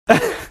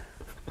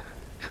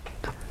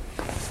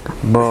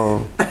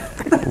Boom.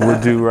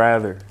 Would you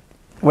rather?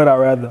 What I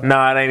rather?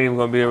 Nah, it ain't even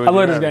gonna be a would I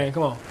love you this rather. game.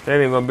 Come on. It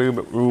ain't even gonna be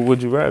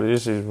would you rather.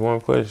 This is one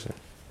question.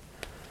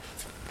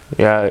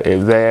 Yeah,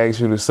 if they ask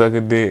you to suck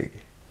a dick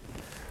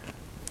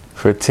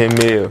for 10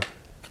 mil,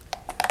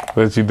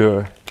 what you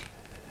doing?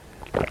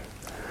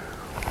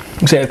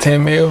 You said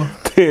 10 mil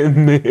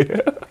 10 mil.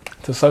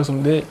 to suck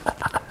some dick.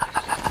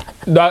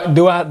 Do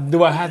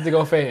I have to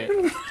go fed?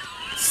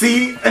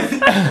 See?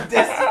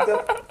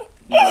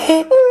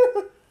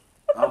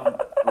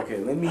 Okay,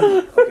 wait.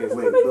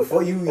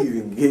 Before you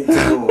even get to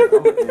going, I'm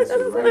gonna answer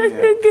it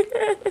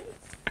right now.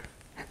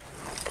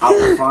 I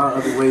will find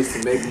other ways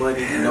to make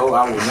money. No,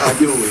 I will not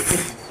do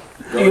it.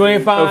 You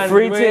ain't find A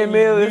free 10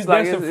 mil, it's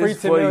like that's a free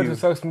it's 10 for mil you. to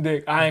suck some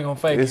dick. I ain't gonna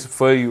fake It's it.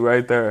 for you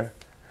right there.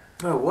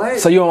 Bro, what?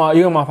 So you want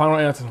my final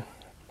answer?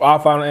 Our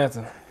final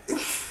answer.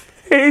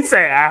 He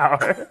say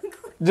hour.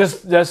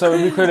 Just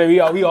so we clear that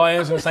we all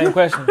answer the same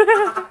question.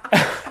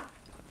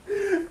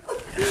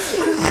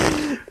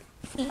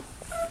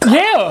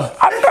 Yeah.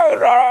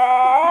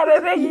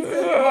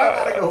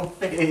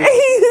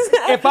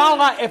 If I don't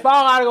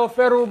gotta go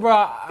federal, bro,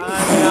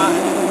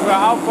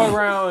 I'll fuck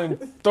around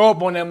and throw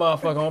up on that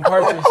motherfucker on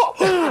purpose.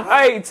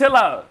 Hey, chill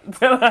out.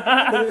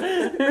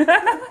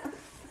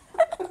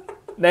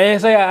 They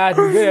ain't say I had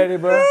to be good at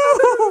it, bro.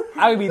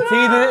 I could be teasing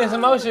it and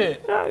some more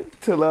shit.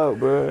 Chill out,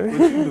 bro.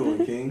 What you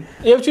doing, King?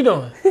 Yeah, what you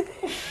doing?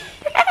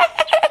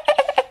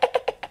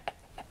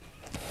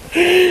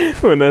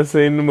 When I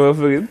seen the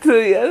motherfucker to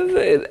you, I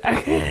said,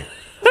 I can't.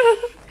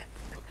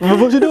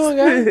 What you doing,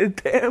 guys?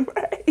 Damn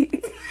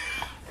right.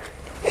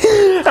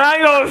 I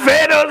ain't gonna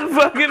say those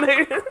fucking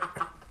niggas.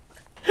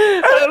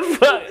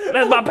 Fuck,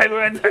 that's my paper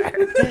right there.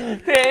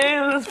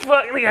 Damn, this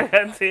fuck nigga, I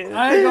got 10. I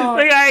ain't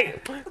gonna. Nigga,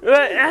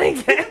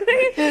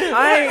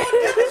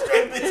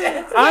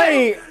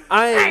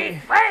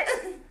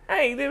 I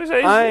ain't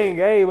demonstrating I shit. ain't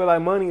gay, but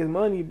like money is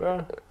money,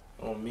 bro.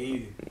 On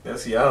me.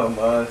 That's y'all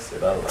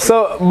mindset. I like.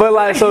 So, but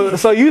like,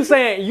 so you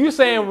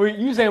saying where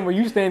you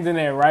standing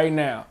at right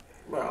now?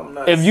 Bro, I'm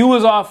not. If you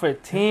was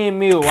offered 10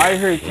 mil right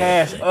here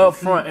cash up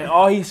front and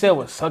all he said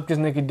was suck this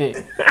nigga dick,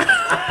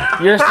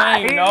 you're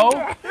saying no?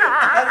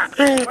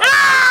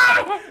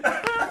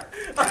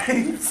 I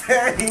ain't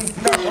saying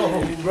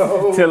no,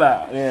 bro. Chill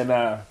out. Yeah,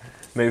 nah.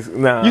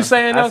 Nah. You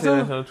saying no I seen too?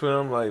 this on Twitter.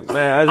 I'm like,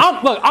 man,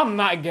 I just, I'm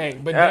not gay,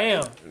 but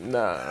damn.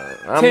 nah.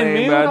 I 10 mean,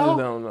 mil, but I though? just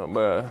don't know,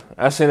 bro.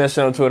 I seen that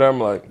shit on Twitter. I'm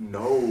like,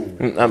 No.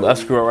 I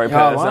screw right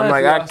Y'all past it. I'm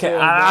lying like, to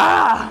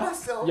I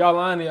yourselves, can't. Y'all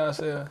lying to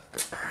yourselves.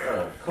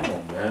 Come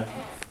on, man.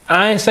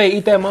 I ain't say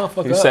eat that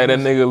motherfucker You up. say that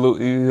nigga Lou,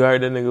 you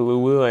heard that nigga Lou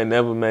Will ain't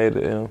never made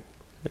it in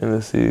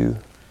the season.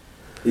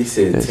 He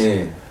said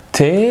 10.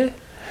 10?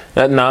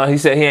 No, he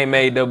said he ain't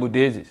made double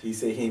digits. He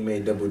said he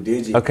made double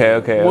digits.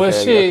 Okay. Well,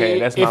 shit, okay.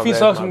 That's my if he bad,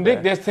 sucks my some bad.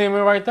 dick, that's 10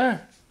 mil right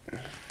there.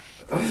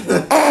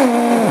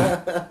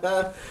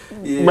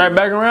 Yeah. Right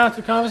back around to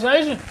the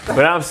conversation.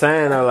 But I'm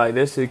saying though, like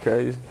that shit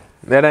crazy.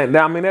 That ain't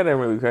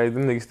really crazy.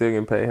 Them niggas still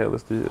getting paid hella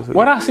still. So.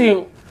 What I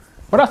see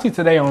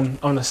today on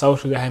the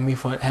social that had me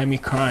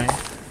crying.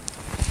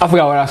 I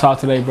forgot what I saw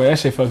today, bro. That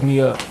shit fucked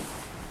me up.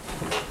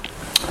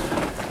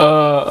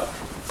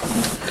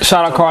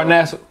 Shout out Carl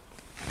Nassau.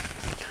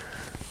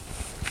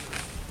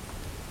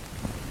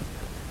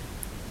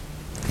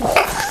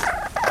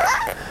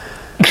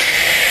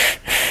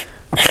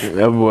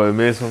 That boy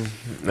miss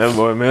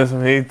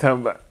him. He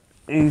talking about.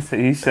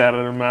 He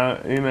shouted him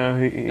out. You know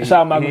he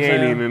Shout out Michael he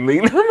ain't Sam. even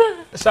leading him.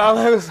 Shout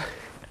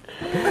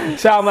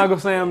out Michael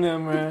Sam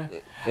them, man.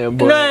 Yeah,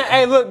 boy. Man,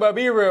 hey, look, bro,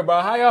 be real,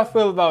 bro. How y'all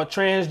feel about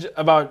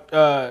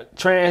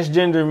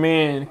transgender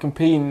men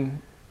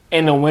competing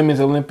in the women's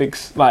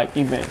Olympics like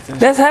events?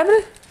 That's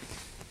happening.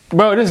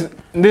 Bro, this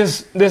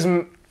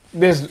woman,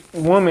 this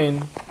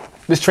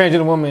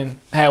transgender woman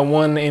had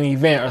won an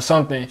event or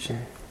something,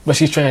 but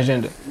she's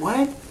transgender.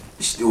 What?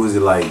 Was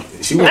it like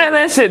she Man, went,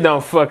 that shit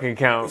don't fucking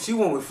count. she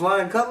went with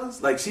flying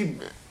colors? Like she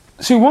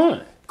She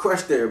won.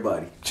 crushed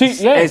everybody.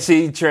 And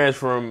she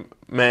transformed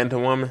man to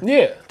woman.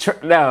 Yeah.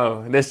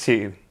 No, that's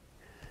cheating.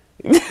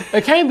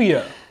 It can't be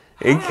up.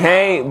 It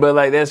can't, but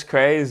like that's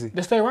crazy.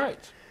 That's their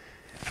rights.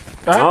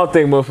 I don't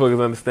think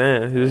motherfuckers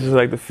understand. It's just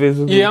like the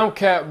physical. Yeah, I'm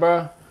capped,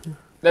 bro.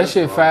 That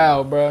shit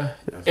foul, bro.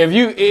 If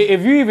you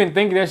even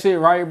think that shit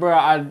right, bro,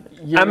 I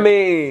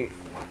mean,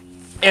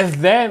 if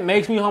that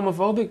makes me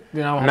homophobic,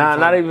 then I'm homophobic. Nah,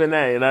 not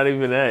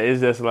even that. It's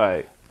just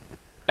like,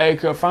 hey,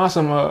 cuz, find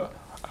some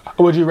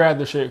would you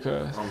rather shit,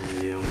 cuz. I'm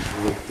looking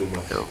through my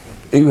phone.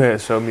 you had to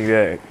show me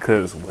that,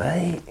 cause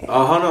wait.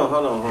 Oh,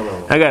 hold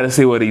on. I gotta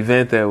see what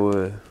event that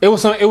was. It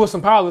was some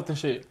powerlifting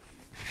shit.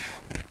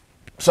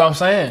 So I'm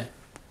saying.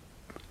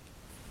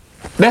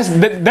 That's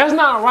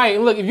not right.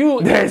 Look, if you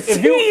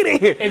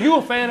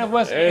a fan of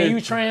us and you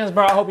trans,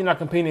 bro, I hope you're not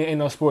competing in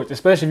those sports,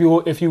 especially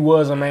if you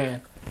was a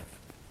man.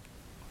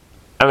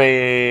 I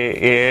mean,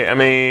 yeah. I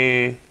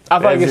mean, I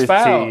feel like it's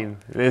foul. Cheating.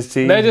 That's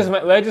cheating.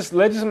 Let's just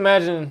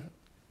imagine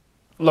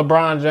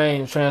LeBron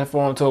James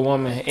transformed to a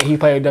woman and he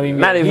played WNBA.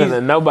 Not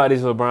even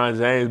nobody's LeBron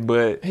James,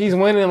 but he's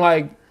winning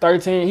like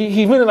 13.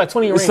 He's winning like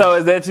 20 rings. So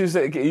is that you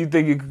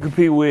think you could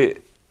compete with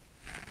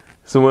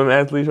Some women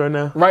athletes right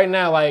now. Right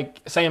now,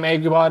 like same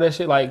age group, all that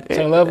shit, like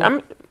same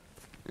level.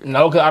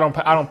 No, because I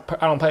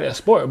don't play that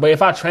sport. But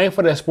if I train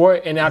for that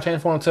sport and then I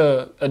transform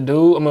to a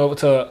dude,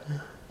 to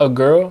a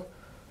girl,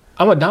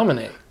 I'm gonna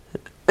dominate.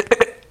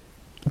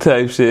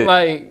 Type shit.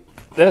 Like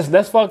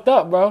that's fucked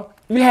up, bro.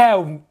 You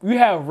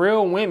have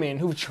real women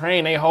who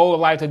train their whole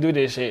life to do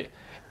this shit,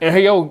 and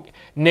here your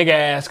nigga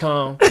ass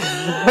come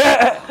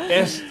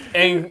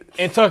and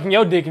tucking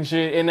your dick and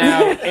shit, and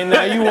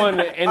now you want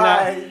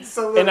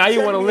to now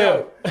you want to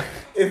live.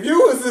 If you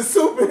was a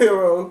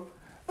superhero,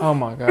 oh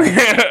my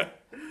god.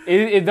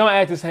 It don't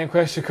ask the same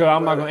question, cause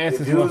I'm not gonna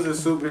answer. If you was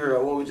a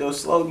superhero, what would your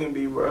slogan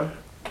be, bro?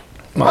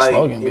 My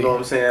slogan be, you know what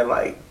I'm saying?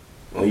 Like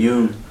when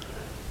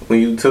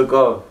you took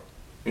off,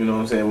 you know what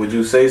I'm saying? Would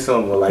you say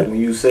something? Or like when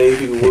you say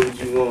people, what would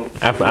you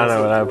want? I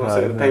know what I probably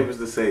say the papers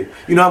to say.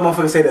 You know how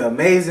motherfuckers say the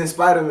Amazing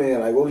Spider-Man.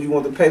 Like what would you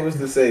want the papers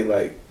to say?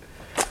 Like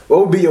what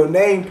would be your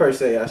name per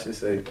se? I should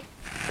say.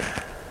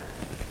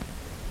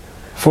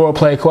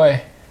 Foreplay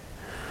Quay.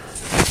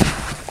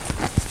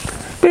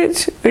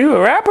 Bitch, are you a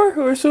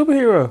rapper or a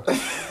superhero?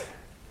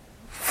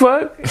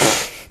 Fuck.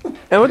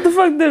 And what the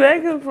fuck did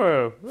that come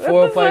from?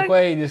 Foreplay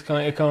Quay just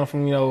come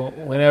from, you know,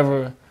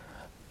 whenever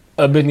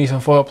a bitch needs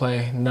some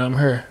foreplay, now I'm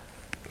here.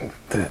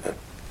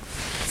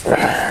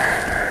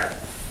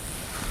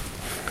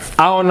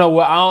 I don't know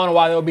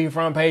why they'll be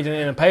front page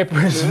in the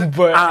papers,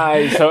 but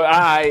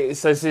Alright,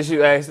 so since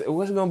you asked,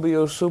 what's gonna be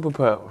your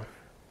superpower?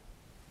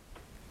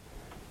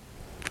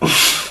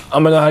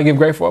 I'm gonna know how to give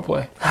great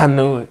foreplay. I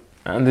knew it.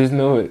 I just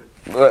knew it.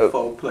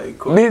 Foreplay,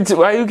 cool. Bitch,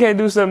 why you can't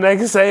do something that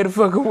can say the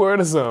fucking word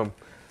or something?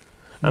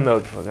 I know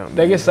what the fuck I'm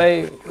They can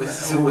say,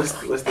 What's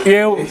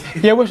the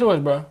yeah, what's yours,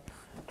 bro?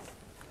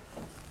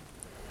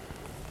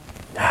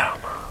 I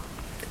don't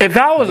know. If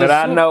I was But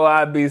I know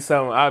I'd be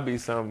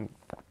some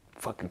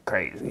fucking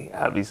crazy.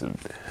 I'd be some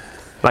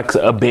like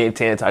a Ben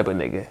 10 type of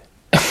nigga.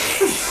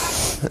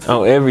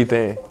 On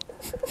everything.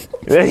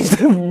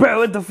 Bro,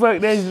 what the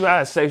fuck?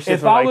 I say shit If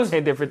for I like was-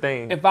 10 different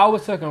things. If I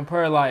was to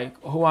compare like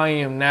who I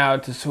am now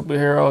to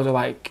superheroes or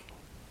like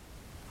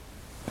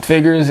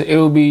figures, it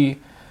would be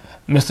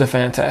Mr.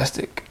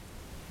 Fantastic.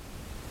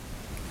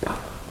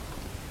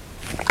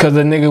 Cause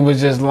the nigga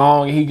was just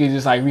long, he could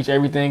just like reach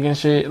everything and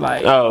shit.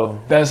 Like,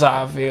 that's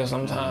how I feel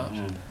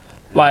sometimes.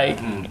 Like,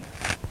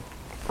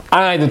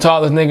 I ain't the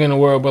tallest nigga in the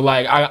world, but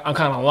like I'm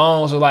kind of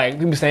long, so like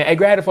people saying, "Hey,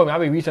 grab it for me." I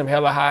be reaching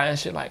hella high and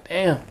shit. Like,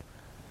 damn,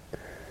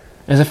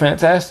 is it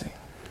fantastic?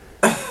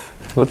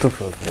 What the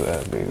fuck would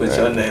that be? But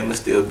your name would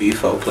still be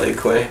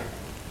Foreplay Quay.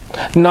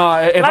 No,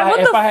 if Like, I what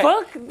if the I had,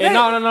 fuck?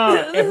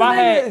 no.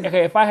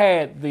 If I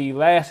had the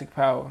elastic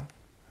power,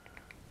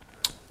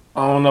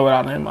 I don't know what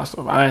I'd name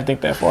myself. I didn't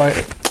think that far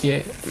ahead.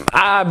 Yeah,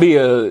 I'd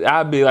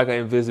be like an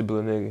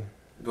invisible nigga.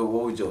 But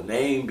what would your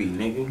name be,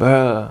 nigga?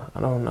 Bruh, I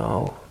don't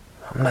know.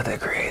 I'm not that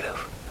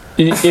creative.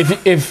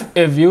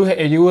 if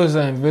you was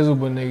an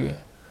invisible nigga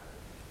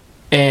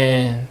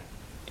and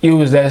you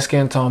was that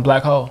skin tone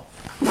black hole.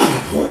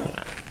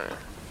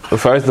 But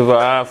first of all,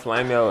 I'll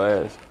flame your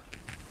ass.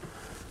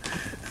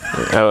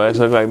 Your ass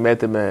look like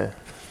Method Man.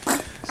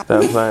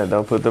 Stop playing.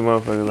 Don't put them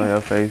motherfuckers on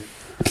your face.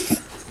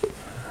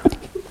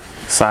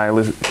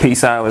 Silas, P.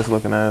 Silas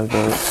looking ass,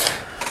 dude.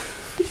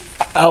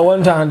 I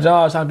wasn't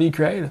trying to be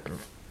creative.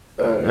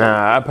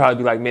 Nah, I'd probably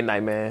be like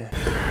Midnight Man.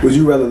 Would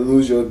you rather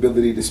lose your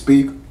ability to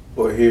speak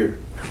or hear?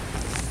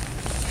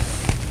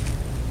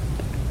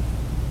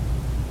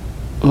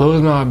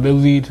 Lose my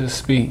ability to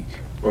speak.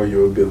 Or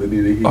your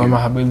ability to hear? Or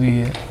my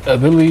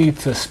ability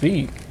to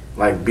speak.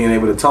 Like being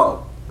able to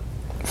talk.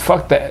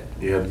 Fuck that.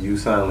 You have to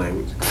use sign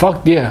language.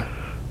 Fuck yeah.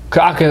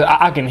 Cause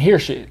I can hear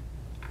shit.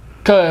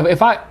 Cause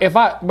if I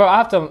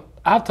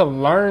have to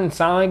learn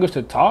sign language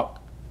to talk.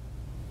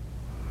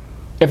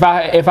 If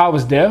I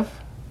was deaf,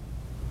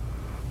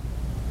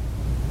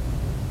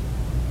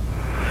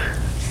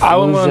 I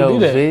wouldn't want to do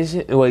that.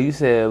 Vision? Well, you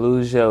said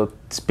lose your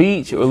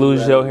speech or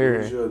lose your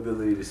hearing. Lose your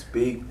ability to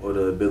speak or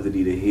the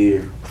ability to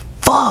hear.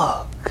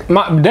 Fuck.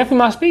 Definitely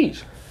my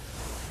speech.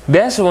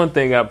 That's one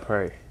thing I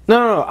pray.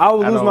 No. I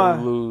would I lose don't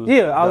my. lose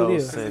I would.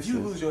 those If you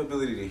lose your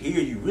ability to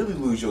hear, you really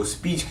lose your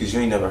speech because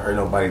you ain't never heard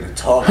nobody to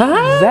talk.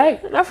 Huh?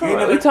 Exactly. We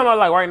talking about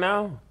like right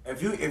now?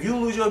 If you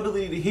lose your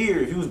ability to hear,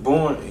 if you was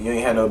born and you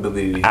ain't had no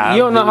ability to hear, You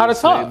don't know how to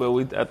talk.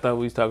 But I thought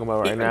we was talking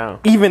about right now.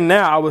 Even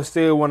now, I would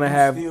still want to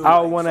have. still, I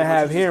like, would want to so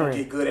have you just gonna hearing.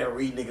 Get good at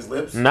reading niggas'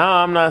 lips. No,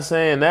 I'm not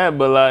saying that,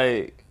 but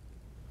like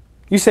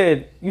You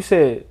said. you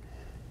can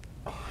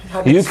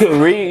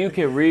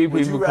read Would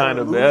you people rather kind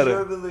of lose your better.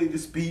 ability to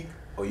speak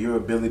or your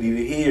ability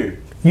to hear?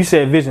 You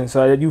said vision,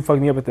 so you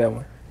fucked me up with that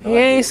one. He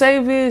ain't say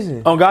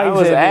vision. Oh, God, I you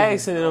was said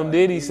asking him,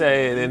 did he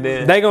say it? And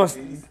then They gonna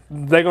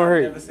I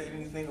hurt. never said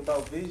anything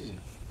about vision.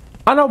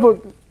 I know,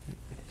 but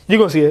you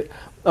gonna see it.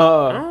 I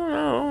don't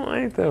know. I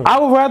ain't though. I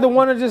would rather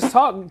want to just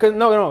talk, cause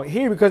no,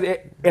 hear, because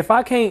if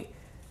I can't,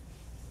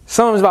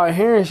 something's about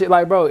hearing shit.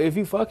 Like, bro, if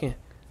you fucking,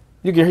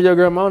 you can hear your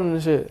girl moaning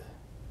and shit.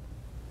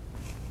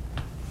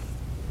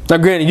 Now,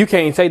 granted, you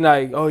can't say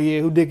like, oh yeah,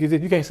 who dick is this?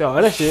 You can't say all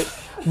that shit,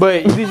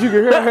 but you can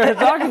hear her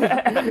talking.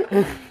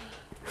 You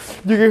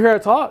can hear her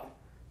talk.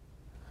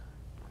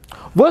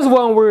 What's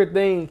one weird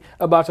thing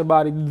about your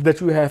body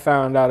that you have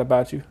found out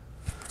about you?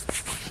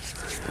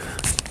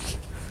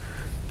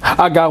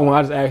 I got one.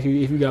 I just asked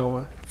you if you got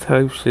one.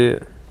 Type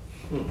shit.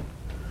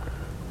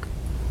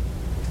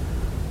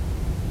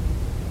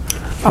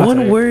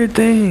 One weird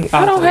thing.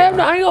 I don't have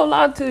no. I ain't gonna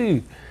lie to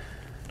you.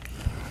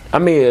 I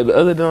mean,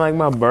 other than like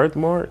my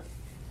birthmark,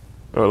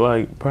 or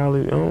like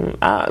probably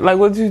like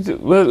what's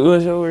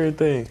your weird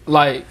thing?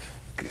 Like,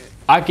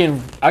 I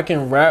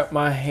can wrap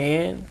my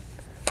hand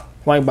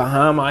like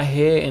behind my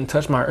head and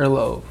touch my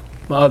earlobe,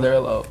 my other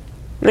earlobe.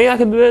 Nigga, I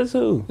can do that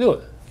too. Do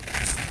it.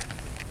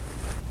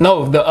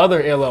 No, the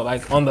other earlobe,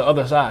 like on the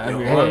other side of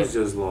your head. Arm's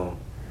just long.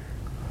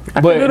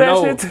 I can do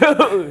that shit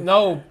too.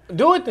 No,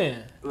 do it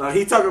then. Like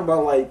he talking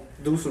about like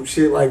do some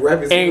shit like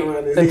wrap his hand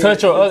around his head. And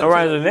touch your other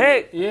around the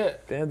neck. Yeah.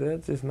 Damn,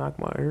 that just knocked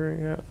my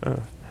earring out.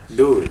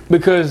 Do it.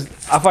 Because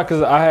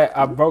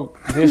I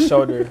broke this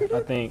shoulder, I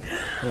think.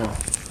 Yeah.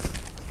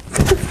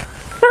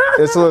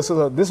 So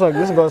this one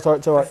goes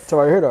to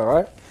right here though,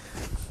 right?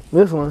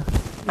 This one.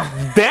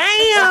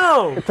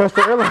 Damn! It touched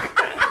the earlobe.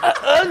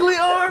 Ugly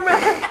arm,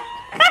 man.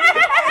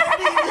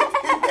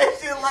 That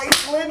shit like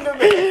Slender Man.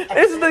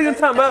 This nigga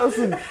talking about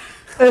some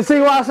And see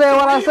why I said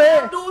what I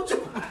said?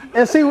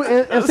 And see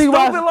why stupid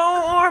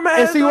long arm, man.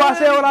 and see why I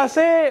said what I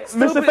said,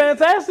 Mr.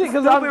 Fantastic?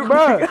 Because I'm,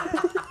 bro.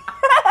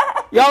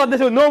 Y'all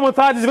this was normal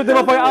time, just with the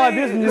motherfucker out like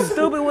this and just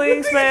Stupid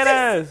wingspan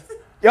ass.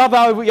 y'all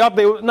thought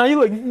now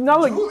look,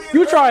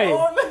 you try it.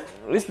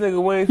 This nigga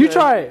wingspan. You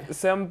try it.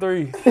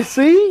 7'3".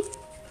 See?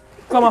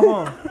 Call my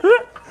phone.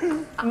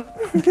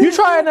 You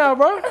try it now,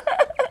 bro.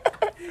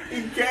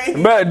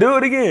 Bro, do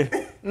it again.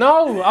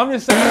 No, I'm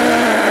just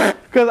saying.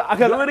 Cause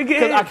Do it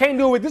again. I can't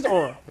do it with this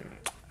arm.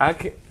 I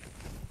can't.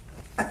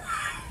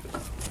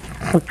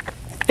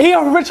 He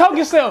over choke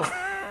yourself.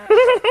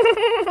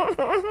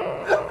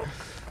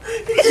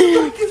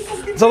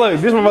 So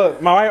look, this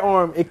my right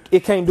arm,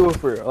 it can't do it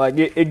for real. Like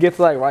it gets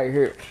like right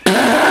here. You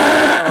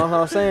know what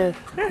I'm saying?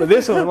 But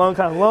this one long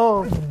kind of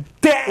long.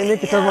 And it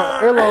can touch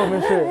my earlobe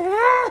and shit.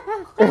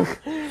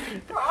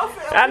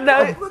 I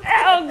know it.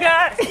 Oh,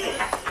 God.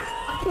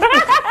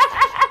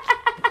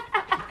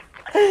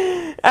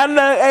 I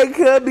know A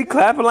could be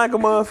clapping like a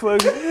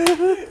motherfucker.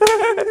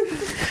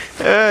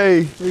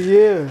 Hey.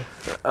 Yeah.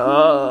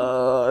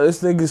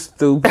 This nigga's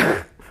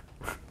stupid.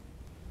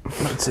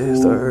 My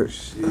chest hurt.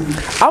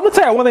 I'm gonna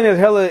tell you one thing that's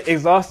hella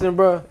exhausting,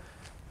 bro.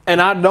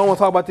 And I don't want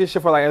to talk about this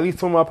shit for like at least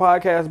 2 more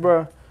podcasts,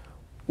 bro.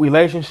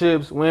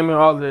 Relationships, women,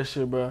 all of that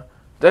shit, bro.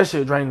 That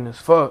shit draining as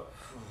fuck.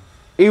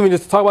 Even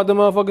just to talk about them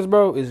motherfuckers,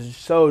 bro, is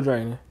so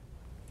draining.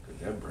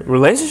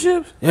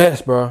 Relationships?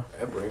 Yes, bro.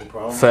 That bring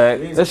problems.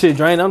 Fact. That shit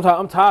draining. I'm tired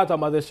of talking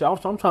about this shit. I'm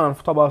trying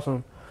to talk about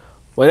some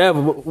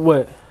whatever.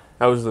 What?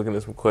 I was just looking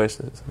at some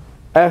questions.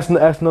 Ask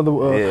another.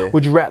 Yeah.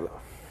 Would you rather?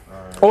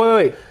 Oh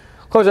wait.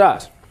 Close your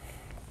eyes.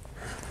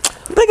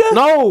 Nigga.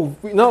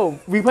 No.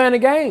 We playing the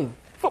game.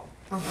 All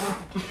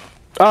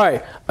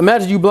right.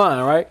 Imagine you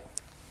blind, right?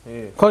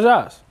 Yeah. Close your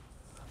eyes.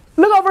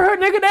 Look over here,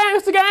 nigga. Damn,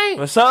 it's the game.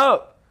 What's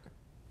up?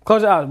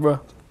 Close your eyes, bro.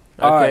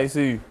 I can't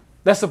see you.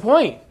 That's the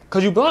point.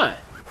 Cause you blind.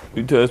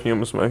 You touch me, I'm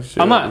gonna smack shit.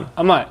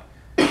 I'm not.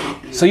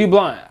 So you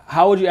blind.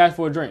 How would you ask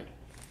for a drink?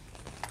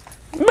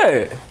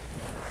 Man.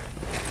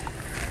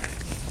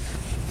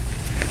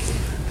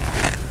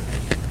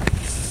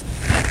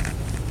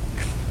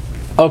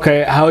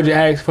 Okay. How would you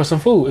ask for some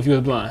food if you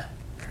was blind?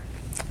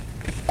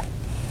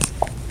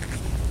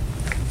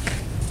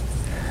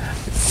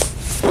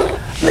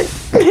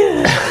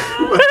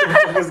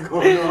 What's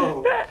going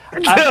on?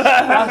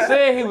 I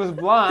said he was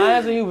blind.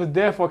 I said he was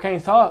deaf or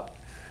can't talk.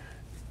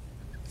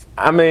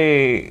 I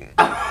mean,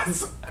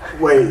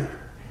 Wait.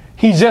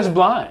 He's just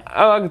blind.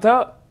 I can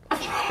talk.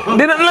 Let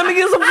me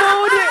get some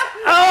food then.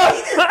 Let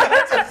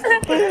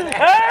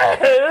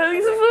me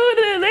get some food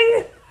then,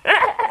 nigga.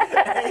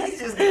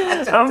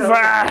 I'm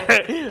fine.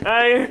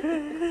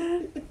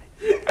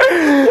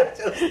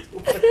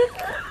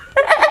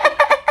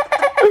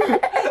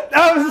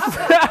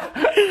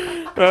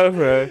 I'm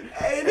fine.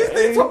 Hey, this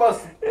thing talking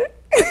about.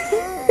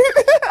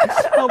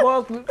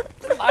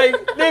 Like,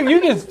 nigga, you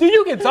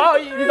can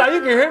talk. You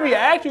can hear me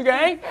ask you,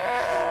 gang.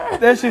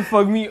 That shit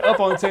fucked me up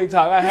on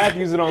TikTok. I had to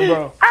use it on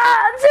bro.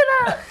 Chill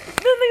out.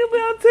 This nigga be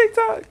on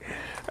TikTok.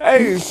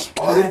 Hey. This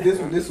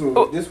one.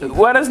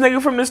 Why this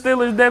nigga from the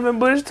Steelers, Devin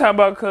Bush, talk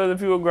about cuz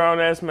if you a grown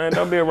ass man,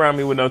 don't be around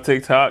me with no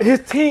TikTok. His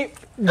team,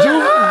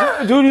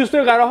 Juju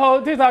still got a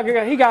whole TikTok.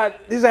 He got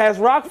his ass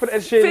rocked for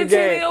that shit.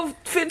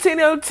 15 of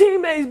your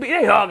teammates,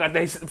 they all got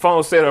their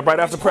phone set up right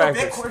after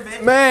practice.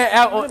 Man,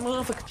 out on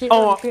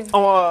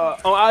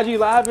IG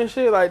Live and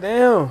shit, like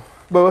damn.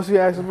 But what's he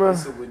asking, bro?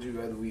 So would you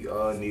rather, we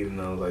all need to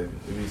know, like,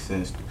 to be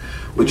sensitive.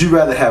 Would you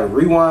rather have a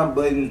rewind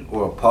button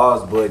or a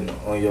pause button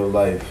on your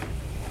life?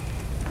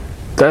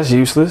 That's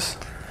useless.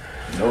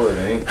 No, it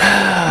ain't.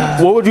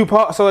 What would you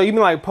pause? So like, you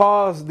mean like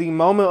pause the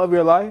moment of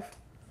your life?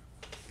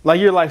 Like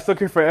you're like stuck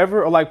here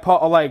forever, or like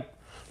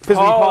physically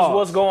Pause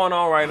what's going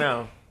on right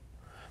now.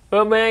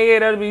 But man, yeah,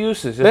 that'd be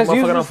useless. This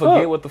motherfucker don't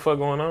forget what the fuck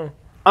going on.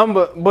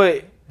 But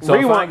So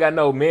rewind, if I ain't got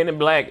no Men in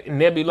Black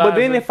nebula. but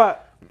then if I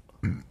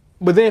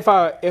But then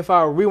if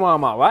I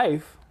rewind my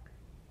life,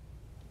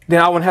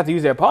 then I wouldn't have to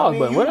use that pause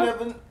button, would I?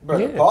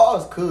 The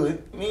pause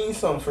could mean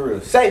something for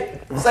real.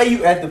 Say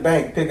you at the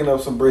bank picking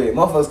up some bread.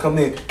 Motherfuckers come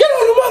in. Get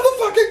on the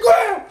motherfucking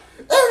ground,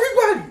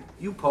 everybody.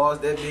 You pause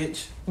that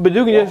bitch. But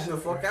you can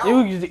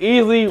just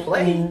easily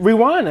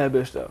rewind that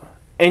bitch though,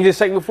 and just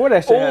take before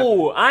that shit.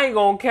 Oh, I ain't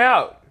gonna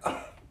count.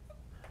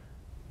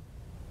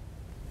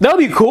 That'd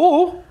be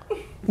cool.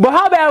 But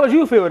how bad would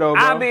you feel though,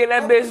 bro? I be in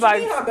that bitch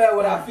like. How bad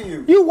would I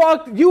feel? You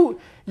walked. You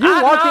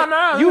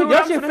walked.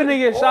 Your shit finna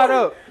get shot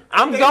up.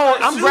 I'm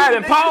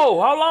grabbing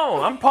pole. Hold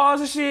on. I'm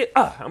pausing shit.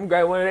 I'm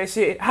grabbing one of that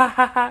shit. Ha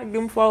ha ha. Give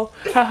him 4.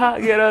 Ha ha.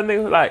 Get other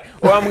niggas like.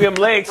 Or I'm gonna give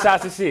him leg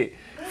shots and shit.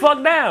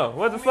 Fuck down.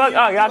 What the fuck?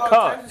 Oh, y'all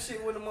caught.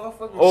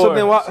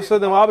 So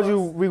then why would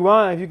you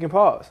rewind if you can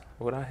pause?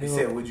 Would I help? He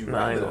said, would you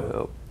rather?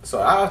 help. So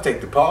I'll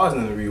take the pause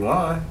and the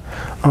rewind.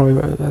 I'll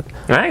rewind that.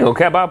 I ain't gonna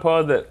cap. I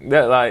pause that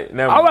like.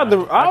 Never I'd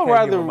mind.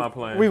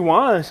 rather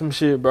rewind some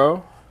shit,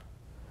 bro.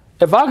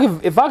 If I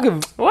could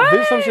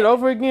do some shit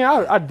over again,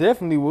 I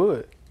definitely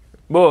would.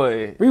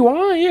 Boy,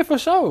 rewind, yeah, for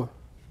sure.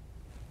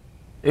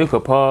 You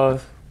could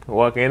pause,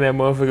 walk in that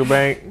motherfucker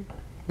bank,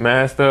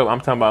 masked up. I'm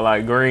talking about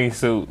like green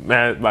suit,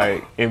 man,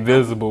 like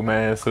invisible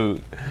man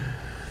suit.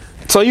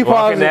 So you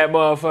pause that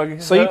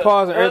motherfucker. So you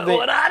pause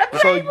everything.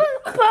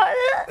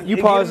 You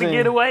pause to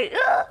get away.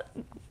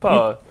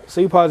 Pause.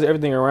 So you pause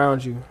everything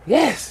around you.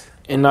 Yes.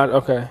 And not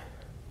okay.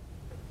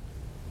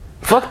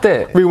 Fuck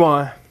that.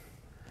 Rewind.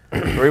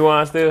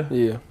 Rewind still.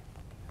 Yeah.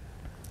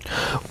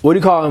 What do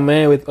you call a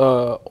man with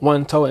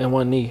one toe and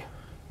one knee?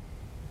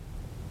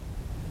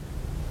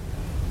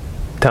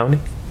 Tony.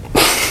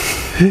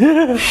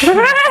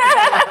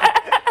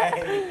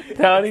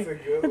 Tony.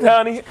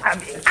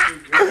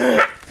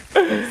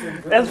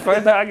 That's the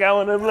first time I got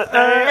one of them.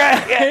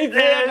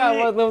 I got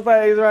one of those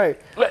things right.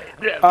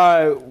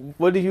 All right.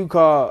 What do you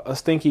call a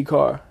stinky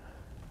car?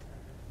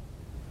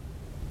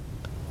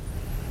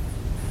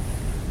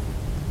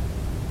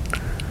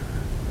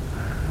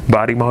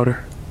 Body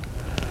motor.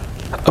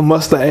 A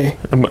Mustang.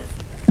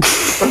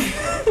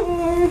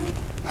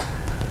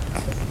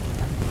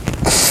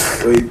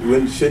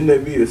 Wait, shouldn't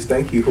that be a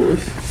stanky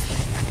horse?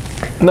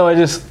 No, it's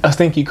just a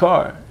stinky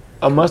car.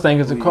 A Mustang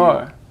is a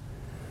car,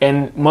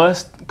 and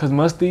cause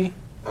musty.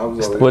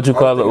 What you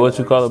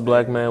call a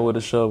black man with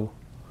a shovel?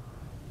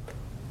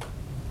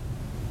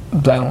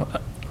 Black,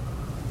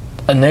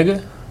 a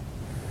nigga?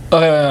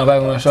 Okay, wait,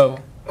 black man with a shovel.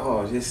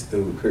 Oh, this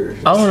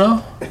stupid. I don't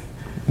know.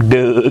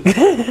 Doug.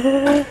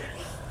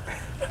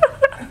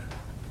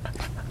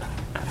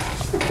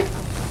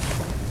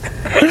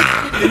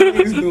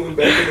 He's doing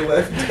back in the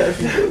life of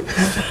Taffy.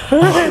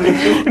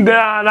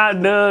 Nah,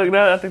 not Doug.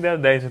 No, I think that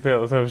was Dave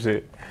Chappelle or some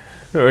shit.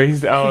 Or I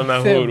don't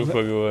know who the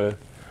fuck it was.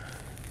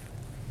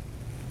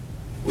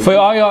 For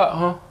all y'all,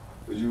 huh?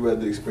 Would you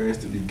rather experience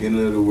the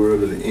beginning of the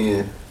world or the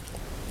end?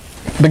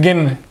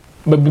 Beginning.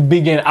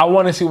 I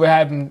want to see what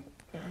happened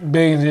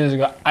billions of years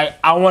ago.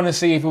 I want to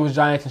see if it was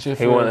giants and shit.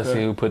 He want to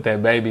see who put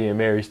that baby in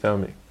Mary's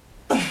stomach.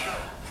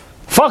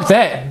 Fuck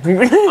that.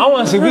 I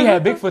want to see if we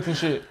had Bigfoot and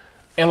shit.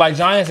 And like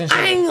giants and shit.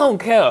 I ain't gonna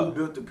care. Who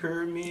built the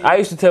pyramid? I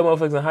used to tell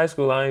motherfuckers in high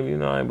school I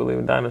ain't believe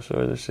in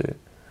dinosaurs and shit.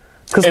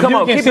 Cause come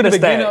on, keep it a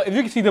stat. If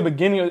you can see the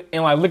beginning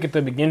and like look at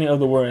the beginning of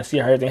the world and see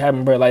how everything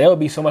happened, bro, like that would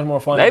be so much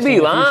more fun. They be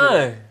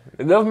lying.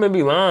 The government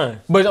be lying.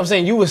 But I'm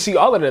saying you would see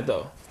all of that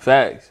though.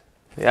 Facts.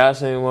 Y'all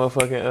seen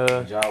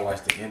motherfucking Y'all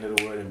watch the end of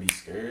the world and be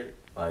scared?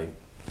 Like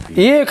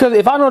yeah, cause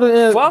if I know the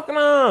end, fuck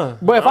no.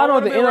 But if I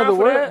know the end of the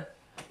world,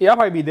 yeah, I'll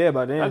probably be dead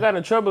by then. I got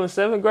in trouble in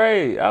 7th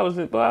grade. I was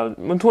when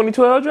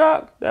 2012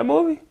 dropped that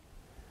movie.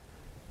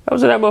 I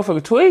was in that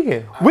motherfucker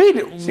tweaking.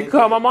 She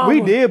called my mom.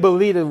 We did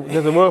believe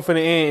that the world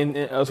finna end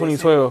in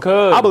 2012.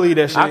 I believe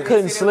that shit. I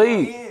couldn't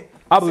sleep.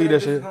 I believe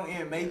that shit. It's gonna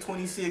end May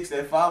 26th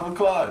at 5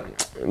 o'clock.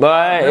 But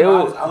I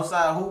was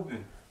outside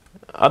hooping.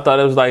 I thought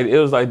it was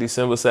like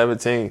December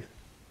 17th.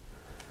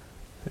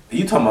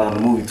 You talking about on the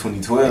movie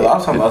 2012? I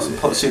was talking about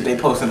some shit they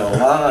posting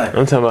online.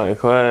 I'm talking about in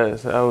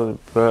class. I was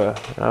in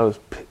that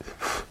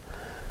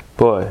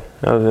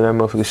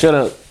motherfucker. Shut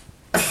up.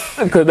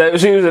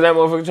 Cause she was in that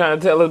motherfucker trying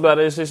to tell us about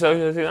that shit.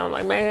 I'm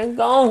like, man,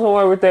 go on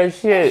somewhere with that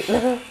shit.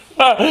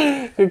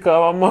 She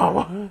called my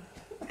mama.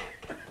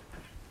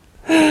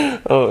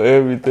 Oh,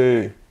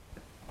 everything.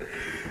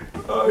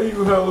 Oh,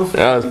 you hella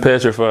funny. I was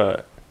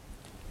petrified.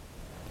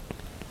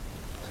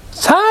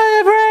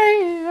 Time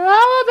break.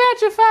 I was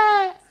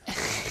petrified.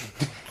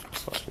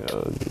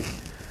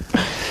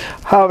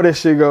 How would that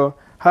shit go?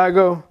 How it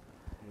go?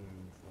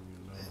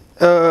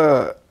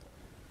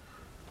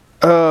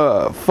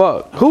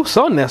 Fuck. Who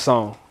sung that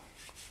song?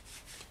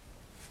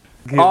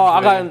 I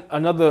got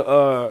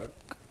another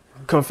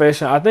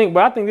confession. I think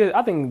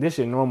this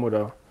shit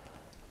normal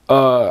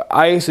though.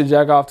 I used to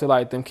jack off to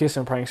like them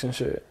kissing pranks and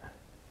shit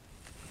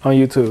on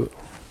YouTube.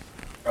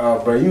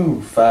 Bro,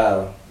 you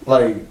foul.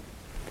 Like,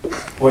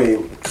 wait.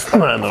 First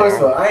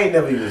of all, I ain't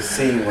never even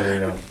seen one of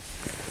them.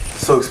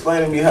 So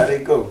explain to me how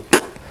they go.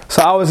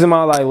 So I was in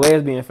my like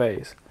lesbian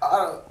phase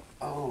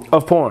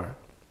of porn.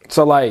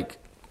 So like,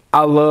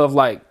 I love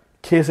like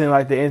kissing,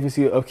 like the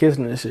intimacy of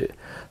kissing and shit.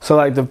 So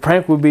like the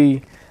prank would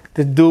be,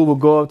 this dude would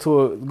go up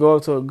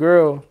to a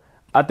girl,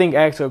 I think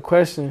ask her a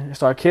question and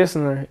start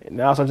kissing her, and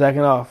then I'll start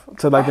jacking off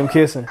to like them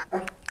kissing.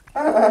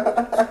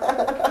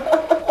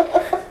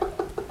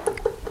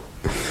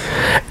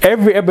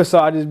 Every episode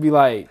I just be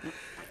like,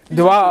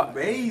 do I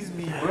amaze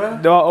me, bro.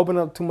 Do I open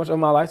up too much of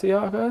my life to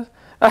y'all, cuz?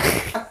 I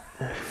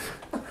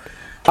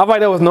thought like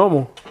that was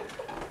normal.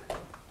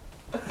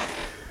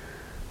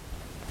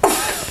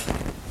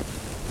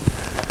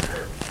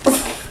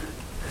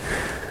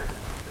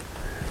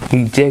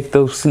 Eject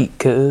those seat,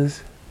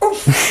 cuz.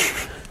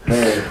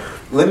 Man,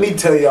 let me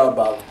tell y'all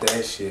about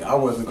that shit. I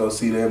wasn't gonna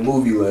see that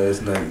movie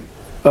last night.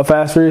 A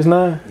Fast Furious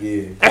 9?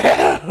 Yeah.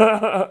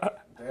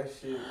 That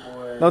shit,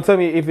 boy. Don't tell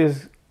me if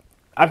it's.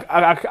 I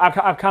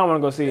kind of want to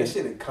go see That it.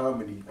 shit a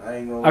comedy. I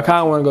ain't gonna. I kind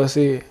of want to go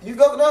see it. You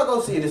go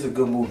see it. It's a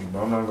good movie,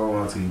 bro. I'm not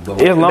gonna lie to you.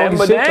 But It's long as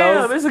shit,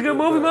 Damn, though. it's a good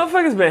movie.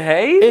 Motherfuckers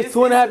behave. It's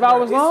 2.5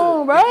 hours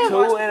long, bro.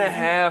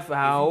 2.5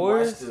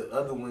 hours. Watch the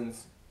other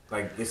ones.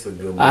 Like, it's a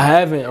good movie. I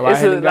haven't. Right?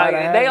 It's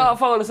they all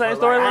follow the same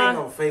But, like, I ain't storyline.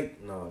 gonna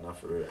fake. No, not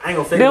for real. I ain't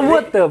gonna fake. Then it.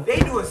 what the- They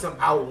doing some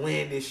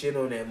outlandish shit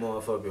on that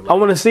motherfucker. Like, I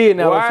want to see it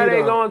now. Why are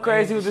they though. going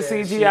crazy with the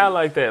CGI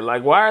like that?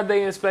 Like, why are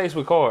they in space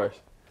with cars?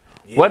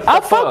 yeah. What the I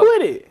fuck? fuck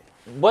with it.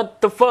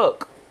 What the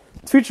fuck?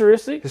 It's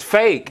futuristic. It's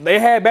fake. They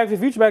had Back to the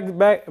Future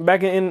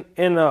back in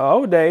the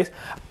old days.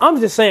 I'm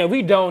just saying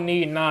we don't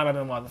need 9 of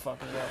them motherfuckers.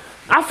 Bro.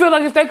 I feel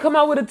like if they come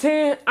out with a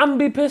 10, I'm gonna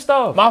be pissed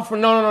off. My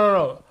friend,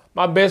 no.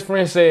 My best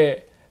friend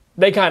said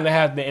they kind of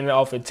have to end it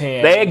off at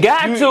 10. They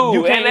got You to, can't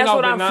and end that's off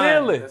what at I'm 9.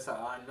 feeling. That's how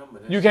I number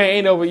that. You can't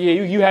end over.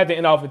 Yeah, you have to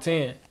end off at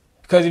 10.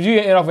 Because if you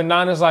end off at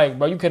 9, it's like,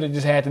 bro, you could have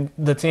just had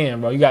the 10,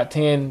 bro. You got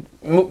 10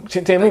 movies.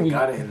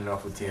 Gotta end it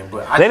off with 10,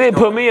 but They didn't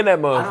put me in that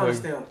I don't motherfucker.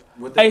 understand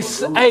what they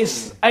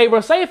Hey,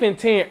 bro, say if in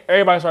 10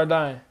 everybody start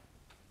dying.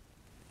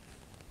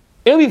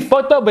 It'll be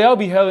fucked up, but it'll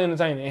be hella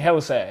entertaining and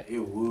hella sad. It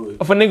would.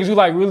 For niggas who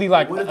like really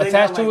like What if they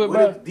attached got, to like, it, what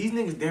bro. if these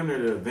niggas damn near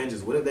the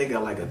Avengers. What if they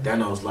got like a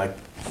Thanos, like,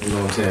 you know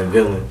what I'm saying,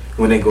 villain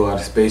when they go out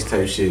of space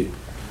type shit?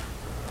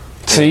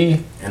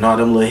 See, And all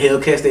them little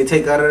Hellcats they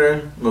take out of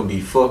there gonna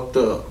be fucked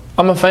up.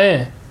 I'm a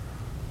fan.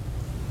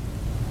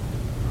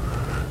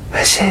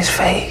 That shit's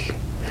fake.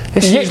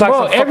 This shit's Yeah, like bro,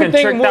 some fucking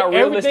everything tricked out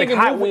everything realistic in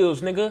Hot movie-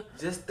 Wheels, nigga.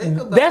 Just think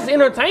about That's it,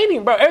 bro.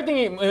 entertaining, bro.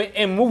 Everything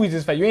in movies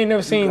is fake. You ain't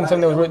never seen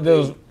something that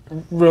was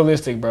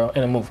realistic, bro,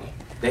 in a movie.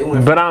 They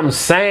went. But I'm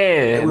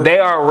saying, they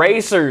are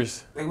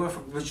racers. They went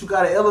from. But you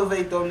gotta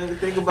elevate though, nigga.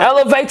 Think about.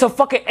 Elevate to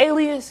fucking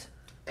aliens.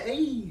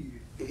 Hey,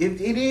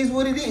 it is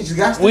what it is. You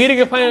got. We didn't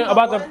complain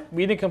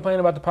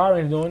about the Power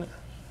Rangers doing it.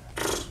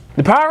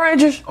 The Power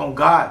Rangers? Oh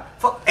God.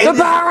 Fuck. The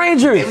Power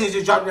Rangers. Aliens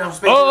just dropped down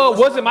space. Oh,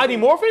 was it Mighty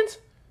Morphins?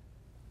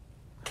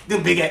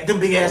 Them big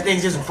ass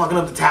things just fucking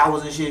up the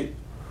towers and shit.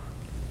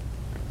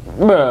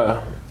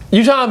 Bruh.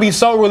 You trying to be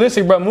so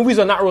realistic, bro. Movies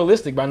are not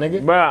realistic, bro,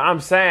 nigga. Bruh, I'm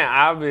saying,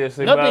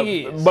 obviously. Nothing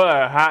is.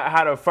 But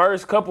how the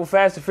first couple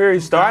Fast and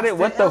Furious started,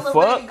 what the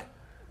fuck?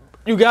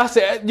 You got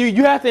to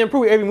you have to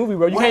improve every movie,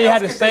 bro. You can't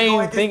have the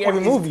same thing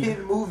every movie.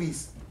 10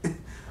 movies.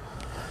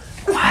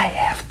 Why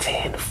have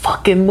 10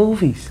 fucking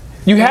movies?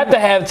 You have to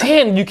have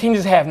 10. You can't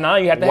just have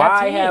 9. You have to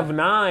Why have 10. have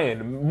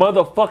 9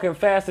 motherfucking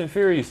Fast and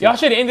Furious? Y'all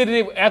should have ended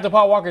it after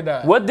Paul Walker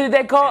died. What did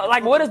they call?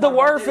 Like, what is the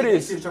word for They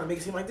this? shit trying to make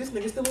it seem like this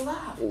nigga's still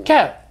alive.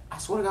 Cap. I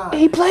swear to God.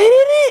 He played in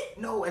it.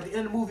 No, at the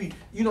end of the movie,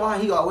 you know how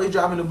he always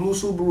driving the blue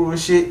Subaru and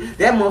shit.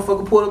 That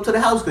motherfucker pulled up to the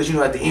house because you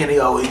know at the end they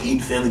always eating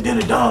family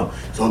dinner. Dumb.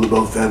 It's all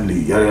about family.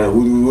 Yada yada.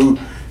 Woo, woo, woo.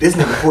 This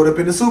nigga pulled up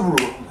in the Subaru.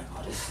 I'm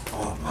like,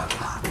 oh my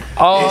God.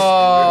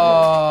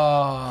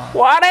 Oh.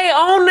 Why they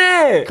on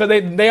that? Because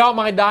they all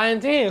might die in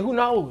 10. Who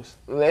knows?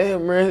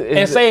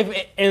 And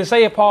say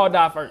say if Paul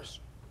died first.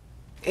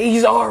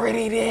 he's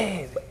already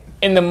dead.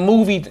 In the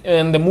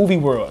movie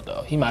world,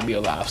 though, he might be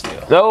alive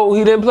still. No,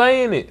 he didn't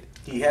play in it.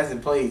 He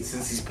hasn't played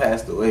since he's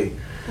passed away.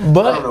 I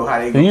But don't know how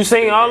they. You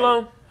seen all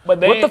of them? But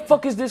they What the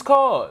fuck is this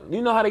called?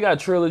 You know how they got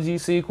trilogy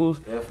sequels?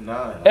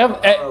 F9.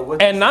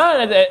 at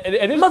 9 at this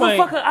point,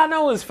 Motherfucker, I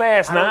know it's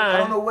Fast 9. I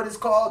don't know what it's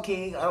called,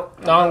 King. I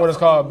don't know what it's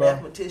called, bro.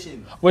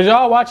 Mathematician. was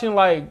y'all watching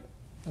like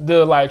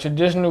the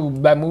traditional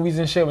black movies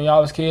and shit when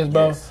y'all was kids,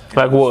 bro? Yes.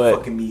 Like what?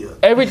 Fucking me up.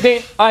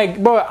 Everything,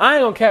 like, bro, I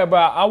ain't gonna care, bro.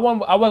 I was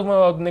one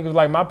of those niggas,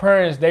 like, my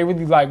parents, they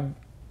really, like,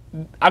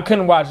 I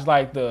couldn't watch,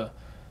 like, the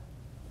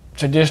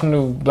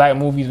traditional black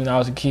movies when I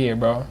was a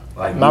kid, bro.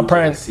 Like my New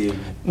parents, Jack City.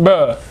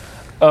 bro,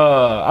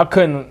 I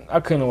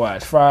couldn't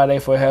watch Friday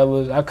for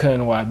Hellas. I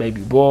couldn't watch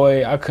Baby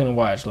Boy. I couldn't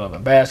watch Love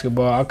and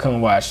Basketball. I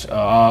couldn't watch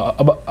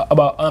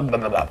about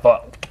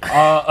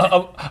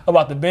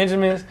the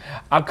Benjamins.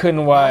 I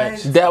couldn't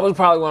watch. That was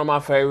probably one of my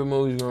favorite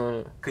movies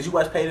growing up. Cause you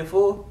watch Paid in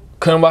Full?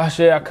 Couldn't watch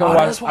shit. I couldn't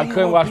watch. That's why I you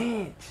couldn't on watch.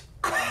 bench.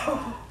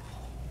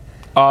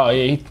 Oh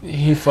yeah,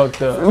 he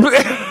fucked up.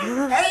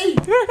 Hey,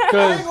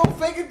 I ain't gonna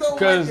fake it though.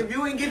 Like, if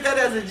you ain't get that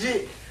as a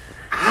jit,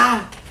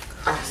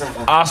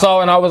 I saw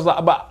it and I was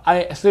like, but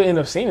I still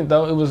ended up seeing it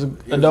though. It was a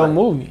dope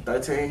movie.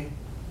 13.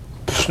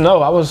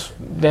 No, I was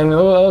damn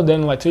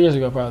like 2 years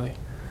ago probably.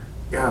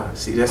 Yeah,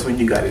 see, that's when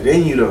you got it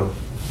in you though.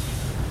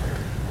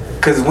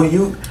 Cause when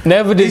you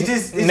never did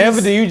it's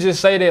do you just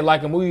say that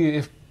like a movie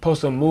is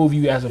supposed to move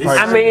you as a person.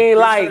 I mean,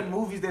 like,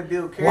 movies that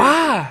build character.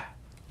 why?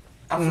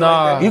 I feel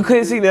Nah. like You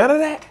couldn't see none of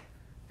that?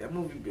 that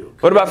movie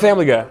build. What about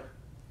Family Guy?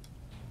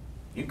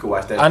 You could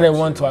watch that. I never type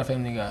wanted shit. to watch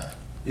Family Guy.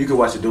 You could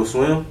watch Adult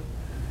Swim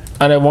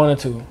I never wanted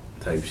to.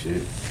 type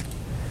shit.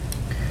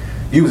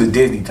 You was a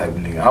Disney type of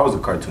nigga. I was a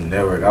Cartoon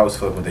Network. I was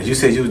fucking with that. You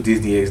said you was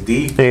Disney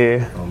XD.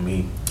 Yeah. On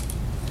me.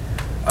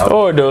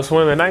 Or they'll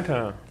swim at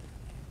nighttime.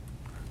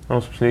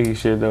 On some sneaky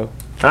shit, though.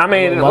 I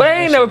mean, Well, we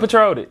ain't never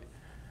patrolled it.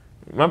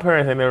 My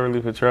parents ain't never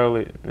really patrolled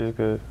it. Just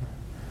cause.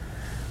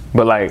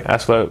 But, like, I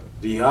slept.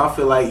 Do y'all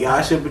feel like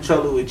y'all should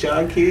patrol it with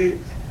y'all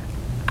kids?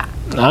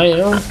 I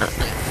am.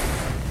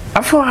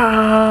 I feel,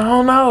 I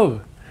don't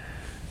know.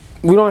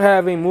 We don't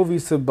have any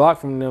movies to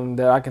block from them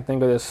that I can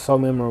think of that's so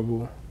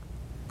memorable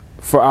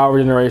for our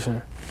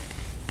generation.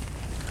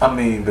 I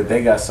mean, but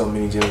they got so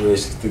many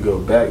generations to go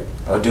back.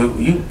 Or do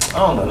you?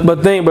 I don't know.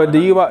 But do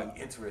you watch?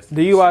 Interesting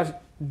Do you watch?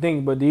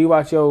 Do you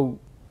watch your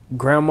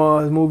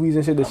grandma's movies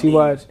and shit that she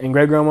watched and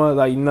great grandma?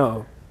 Like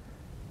no.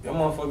 Them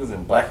motherfuckers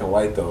in black and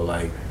white though,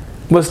 like.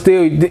 But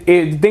still,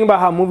 think about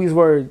how movies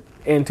were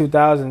in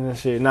 2000 and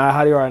shit. Now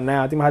how they are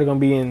now. Think about how they're gonna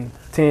be in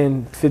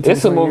 10, 15.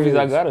 It's some 20 movies years.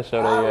 I gotta show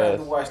I'd their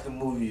rather ass. watch the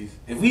movies.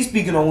 If we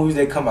speaking on movies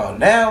that come out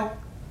now,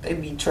 they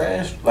be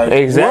trash. Like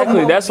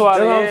Exactly. That's why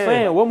That's what I'm yeah.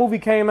 saying. What movie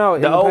came out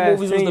in The the old past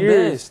movies was 10 the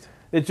years best.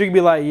 that you could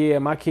be like, yeah,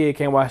 my kid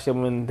can't watch it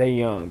when they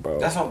young, bro.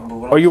 That's what, but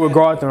what Or I'm you would saying,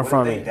 guard them what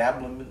from if they it.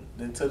 dabble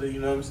into the, you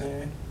know what I'm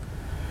saying?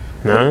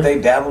 Huh?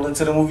 They dabble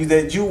into the movies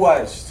that you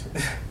watched.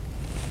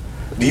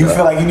 Do you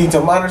feel like you need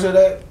to monitor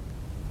that?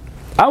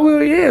 I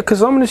will, yeah, because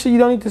some of the shit you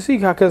don't need to see.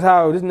 Because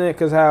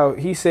how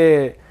he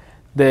said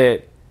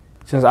that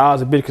since I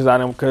was a bitch,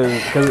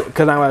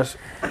 because I was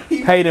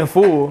paid in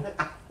full.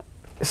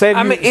 Say if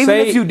I you- mean, even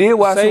say- if you did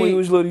watch say- it when you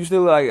was little, you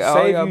still like, oh,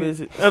 say y'all if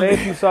you, bitches. say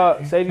if you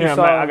saw, say if you Yeah,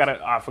 saw, man,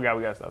 I forgot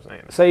we gotta stop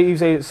saying it. say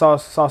you saw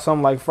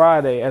something like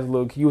Friday as a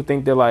little kid, you would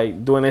think that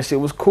like doing that shit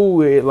was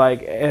cool at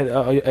like at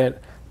a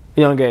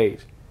young age.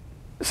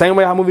 Same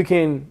way how a movie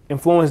can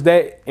influence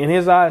that in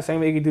his eyes, same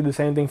way it can do the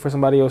same thing for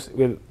somebody else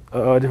with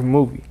a different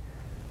movie.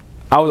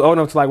 I was old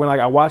enough to like when like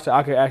I watched it,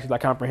 I could actually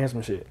like comprehend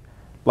some shit.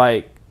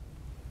 Like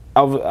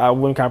I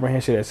wouldn't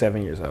comprehend shit at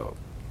 7 years old.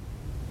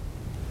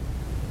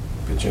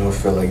 But you don't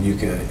feel like you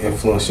can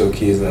influence your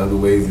kids in other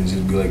ways and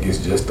just be like,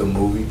 it's just a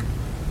movie?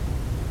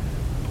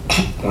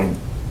 Like,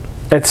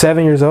 At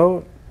 7 years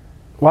old,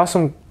 watch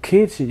some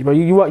kid shit, bro.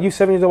 You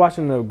 7 years old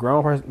watching a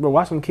grown person, bro.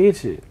 Watch some kid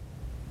shit.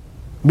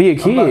 Be a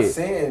kid. I'm not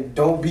saying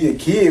don't be a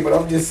kid, but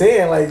I'm just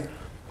saying like,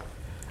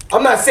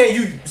 I'm not saying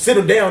you sit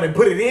them down and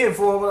put it in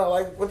for them.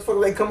 Like, what the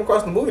fuck? They come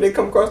across the movie. They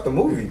come across the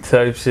movie.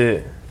 Type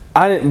shit.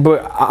 I didn't,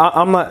 but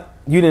I'm not.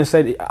 You didn't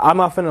say. I'm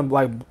not finna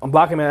like. I'm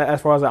blocking it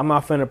as far as I'm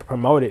not finna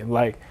promote it.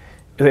 Like,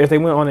 if they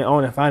went on their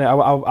own and find it,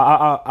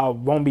 I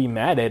won't be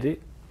mad at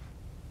it.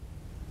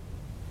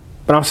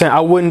 But I'm saying I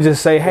wouldn't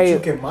just say, But hey. you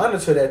can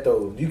monitor that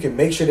though. You can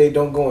make sure they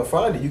don't go and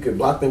find it. You can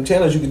block them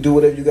channels. You can do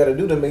whatever you got to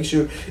do to make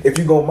sure. If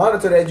you gonna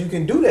monitor that, you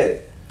can do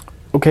that.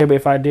 Okay, but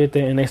if I did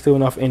that and they still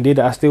enough and did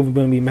it, I still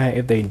wouldn't be mad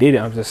if they did it.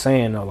 I'm just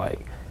saying though, like,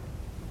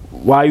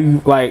 why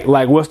you like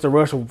what's the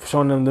rush of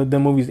showing them the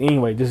movies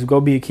anyway? Just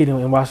go be a kid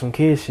and watch some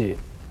kid shit.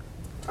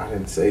 I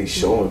didn't say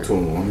show it to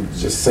them. I'm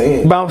just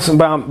saying.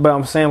 But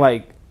I'm saying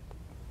like,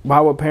 why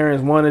would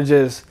parents want to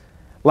just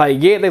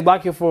like they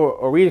block it for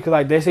a reason because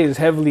like they say it's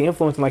heavily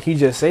influencing like he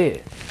just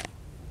said.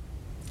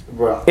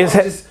 Bro,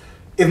 It's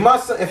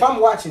if I'm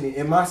watching it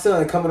and my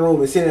son come in the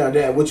room and sit down,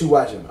 Dad, what you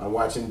watching? I'm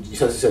watching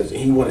such and such. And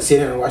he want to sit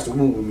down and watch the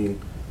movie with me.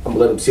 I'm gonna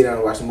let him sit down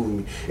and watch the movie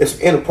with me. If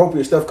some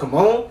inappropriate stuff come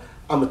on,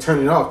 I'm gonna turn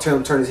it off.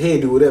 Turn his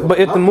head, do whatever. But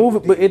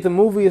if the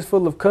movie is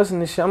full of cussing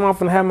and shit, I'm not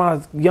gonna have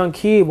my young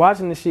kid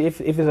watching this shit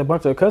if it's a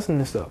bunch of cussing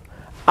and stuff.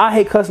 I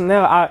hate cussing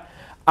now.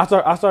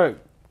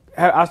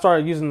 I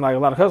started using like a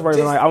lot of cuss words.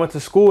 And, like I went to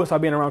school and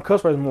started being around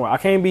cuss words more. I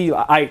can't be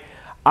I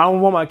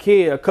don't want my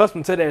kid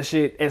accustomed to that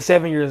shit at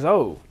 7 years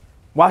old.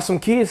 Watch some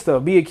kid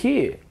stuff. Be a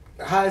kid.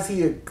 How is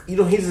he? He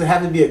doesn't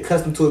have to be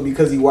accustomed to it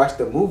because he watched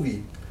the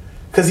movie.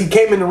 Because he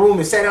came in the room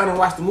and sat down and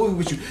watched the movie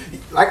with you.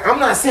 Like, I'm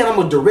not saying I'm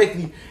going to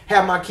directly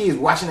have my kids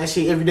watching that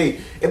shit every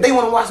day. If they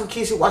want to watch some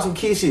kid shit, watch some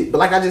kid shit. But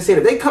like I just said,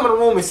 if they come in the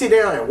room and sit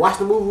down and watch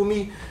the movie with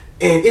me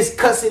and it's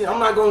cussing, I'm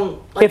not going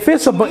to... Like, If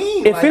it's a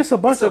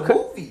bunch of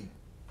movie.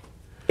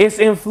 It's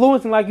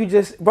influencing like you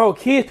just... Bro,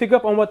 kids pick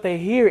up on what they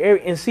hear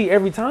and see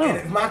every time. And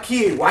if my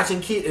kid watching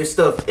kid and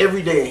stuff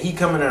every day and he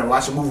coming there and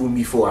watching a movie with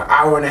me for an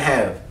hour and a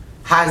half,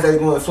 how is that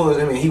going to influence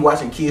him and he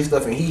watching kid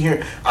stuff and he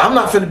hearing... I'm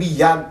not finna be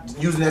y'all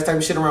using that type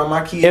of shit around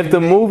my kids. If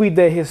the movie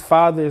that his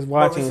father is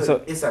watching...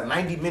 Bro, it's a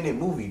 90-minute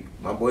movie,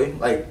 my boy.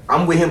 Like,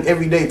 I'm with him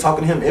every day,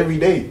 talking to him every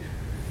day.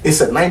 It's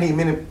a 90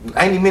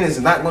 minutes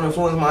is not going to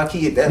influence my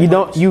kid that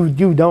much.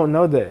 You don't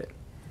know that.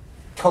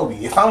 Kobe,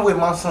 if I'm with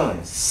my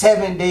son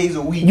 7 days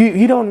a week...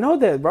 You don't know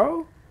that,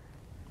 bro.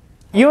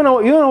 You don't know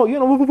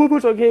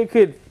what your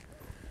kid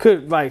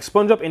could like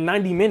sponge up in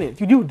 90 minutes.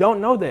 You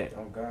don't know that.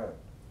 Oh, God.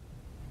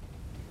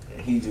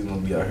 He just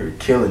gonna be out here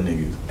killing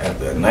niggas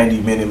after a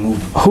 90-minute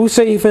movie. Who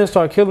say he finna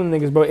start killing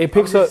niggas, bro? It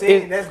picks up.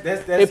 Saying, It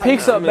that's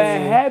picks up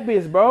bad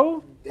habits,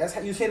 bro. That's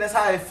how you saying that's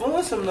how it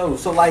influence him though.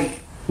 So like,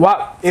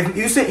 Why? if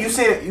you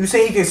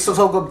say he can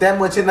soak up that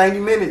much in 90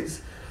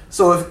 minutes.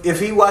 So if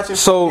he watching,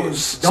 So and them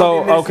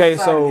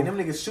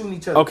niggas shooting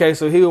each other. Okay,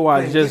 so he'll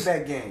watch playing just get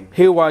back game.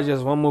 he'll watch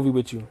just one movie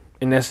with you,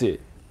 and that's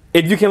it.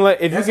 If you can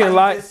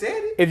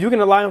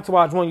allow him to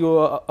watch one,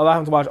 you'll allow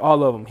him to watch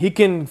all of them. He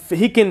can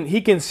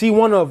see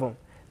one of them,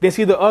 then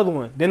see the other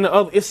one, then the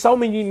other. It's so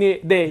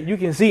many that you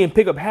can see and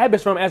pick up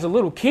habits from as a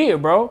little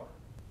kid, bro.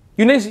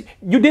 You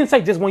didn't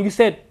say just one. You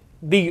said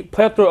the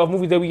plethora of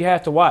movies that we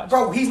have to watch.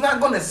 Bro, he's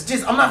not gonna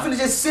I'm not finna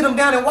just sit him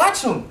down and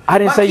watch him. I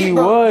didn't say you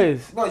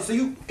was. Bro,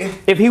 so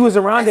if he was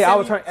around it, I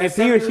would turn. If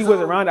he or she was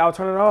around it, I would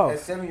turn it off. At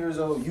 7 years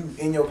old, you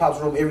in your pop's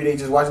room every day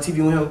just watching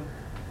TV with him?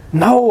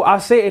 No, I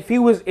said if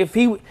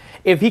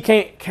he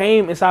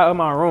came inside of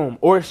my room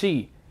or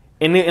she,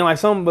 and like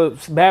something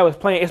bad was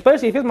playing,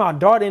 especially if it's my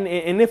daughter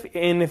and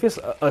if it's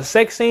a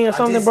sex scene or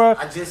something, bro.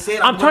 I just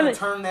said I'm gonna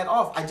turn that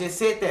off. I just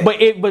said that.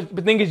 But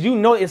the thing is, you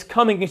know it's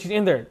coming and she's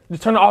in there.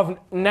 Just turn it off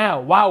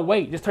now. Why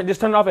wait? Just turn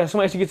it off as soon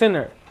as she gets in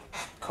there.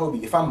 Kobe,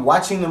 if I'm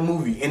watching the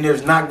movie and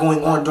there's not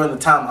going on during the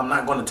time, I'm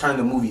not going to turn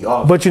the movie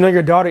off. But you know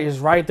your daughter is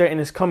right there and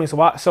it's coming. So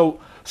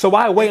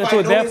why wait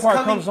until that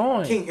part comes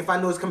on? King, if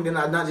I know it's coming, then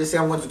I not just say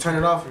I want to turn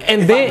it off.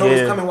 And if then I know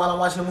it's coming while I'm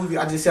watching the movie,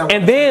 I just say I want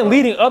and to turn it then off.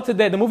 leading up to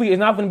that, the movie is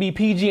not going to be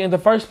PG in the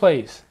first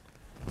place.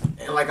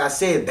 And like I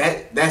said,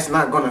 that's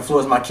not going to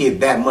influence my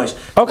kid that much.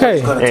 Okay.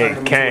 It's going to turn him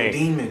into a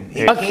demon.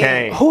 It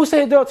can't. Who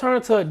said they'll turn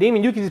into a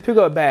demon? You can just pick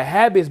up bad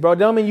habits, bro. That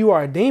don't mean you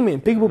are a demon.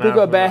 People pick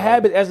up bad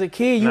habits as a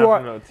kid. You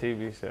are no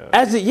TV show.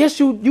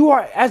 You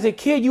are as a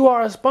kid. You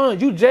are a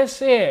sponge. You just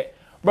said,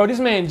 bro. This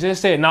man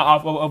just said not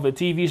off of a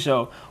TV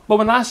show. But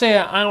when I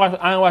said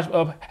I ain't watch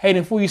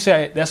Hating Fool, you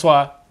said that's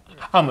why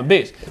I'm a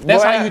bitch.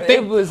 That's how you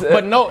think.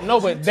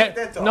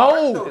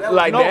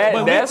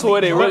 That's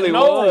what it really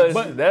was.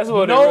 That's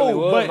what it really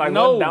was. Like,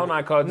 no, down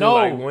I called you. no,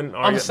 Like, when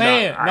I'm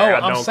saying,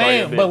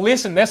 but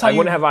listen, that's how like, you.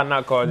 when have I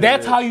not called you?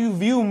 That's how you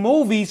view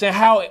movies and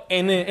how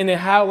and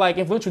how like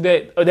influential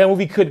that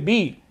movie could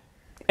be.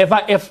 If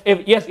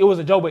yes, it was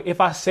a joke, but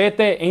if I said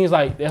that and he's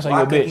like, that's why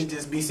you're a bitch. He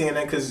just be saying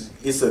that because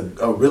it's a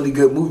really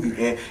good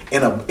movie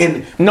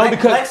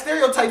black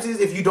stereotypes is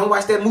if you don't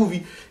watch that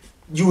movie,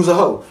 you was a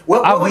hoe.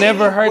 I've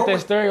never heard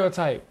that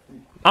stereotype.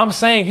 I'm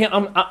saying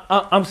him.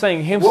 I'm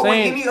saying him. What would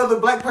any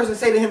other black person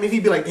say to him if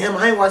he'd be like, "Damn,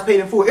 I ain't watched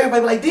Paid in Full"?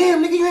 Everybody be like,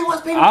 "Damn, nigga, you ain't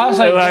watched Paid in Full." I was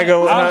like, I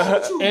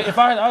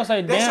would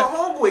say, damn. That's your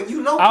homeboy.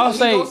 You know, I would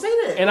say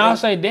that. And I would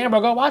say, damn, bro,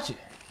 go watch it.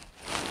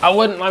 I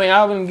wouldn't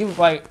give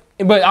like.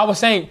 But I was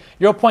saying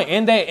your point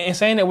in that and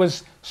saying it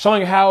was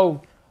showing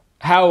how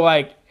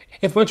like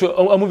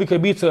influential a movie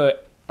could be to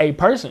a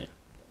person.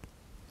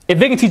 If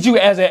they can teach you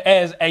as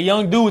a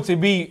young dude to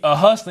be a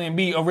hustler and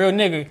be a real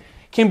nigga,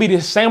 can be the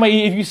same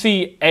way if you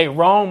see a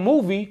wrong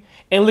movie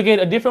and look at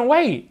it a different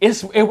way.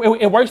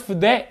 It works for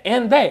that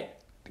and that.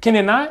 Can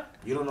it not?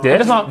 You don't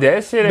know.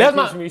 That shit ain't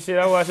teaching me shit.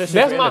 I watch that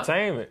shit for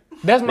entertainment.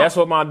 That's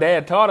what my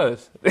dad taught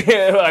us.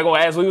 Like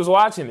as we was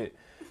watching it.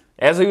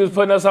 As he was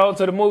putting us on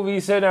to the movie,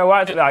 he's sitting there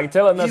watching, like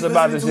telling us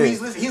about this shit.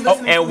 He's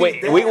listening and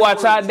we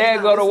watch our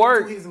dad go to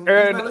work. He's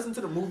not listening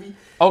to the movie.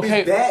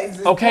 Okay.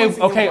 All right.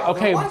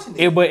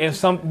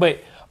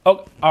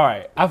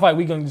 I feel like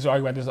we gonna just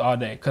argue about this all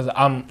day, cause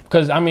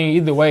I mean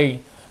either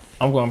way,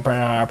 I'm going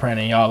praying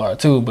and y'all are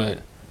too. But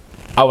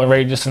I would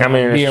ready just to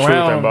be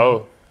around.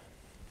 Both.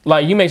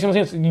 Like you make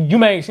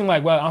it seem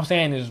like what I'm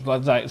saying is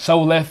like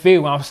so left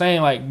field. When I'm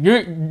saying like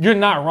you're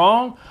not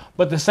wrong,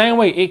 but the same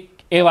way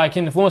it like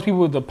can influence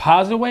people the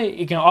positive way,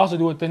 it can also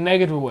do it the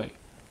negative way.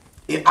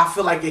 I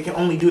feel like it can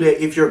only do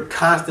that if you're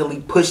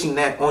constantly pushing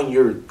that on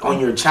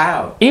your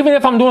child. Even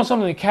if I'm doing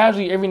something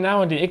casually every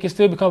now and then, it can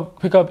still pick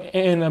up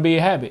and be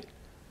a habit.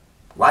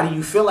 Why do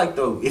you feel like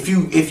though? If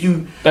you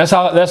that's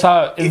how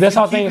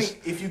things start.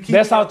 If you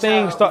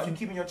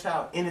keeping your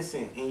child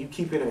innocent and you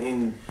keep it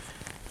in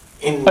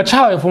a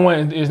child for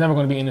one is never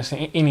going to be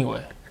innocent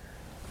anyway.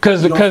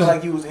 Because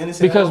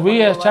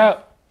we as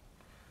child.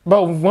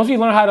 Bro, once we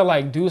learn how to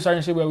like do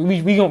certain shit,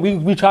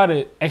 we try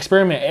to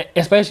experiment,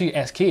 especially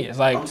as kids.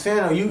 Like I'm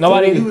saying, you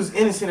was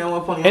innocent at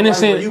one point.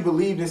 Innocent. You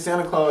believed in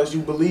Santa Claus.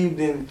 You believed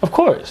in, of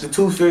course, the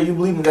Tooth Fairy. You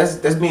believed in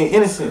that's being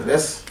innocent.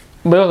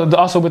 But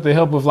also with the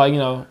help of like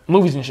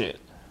movies and shit.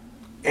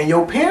 And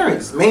your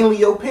parents, mainly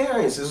your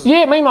parents.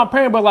 Yeah, mainly my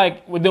parents, but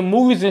like with the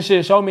movies and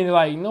shit, showed me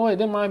like, you know what,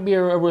 there might be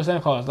a real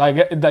Santa Claus.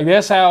 Like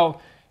that's how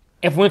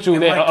influential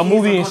that a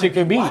movie and shit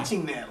could be.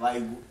 Watching that,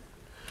 like.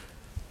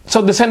 So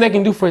the same they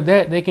can do for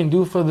that, they can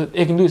do for the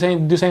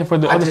same for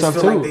the other stuff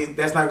too. Like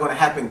that's not going to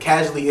happen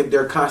casually if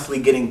they're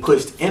constantly getting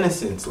pushed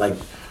innocence. Like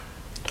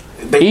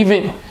you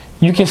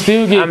can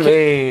still get.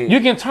 You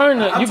can turn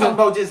the. I'm talking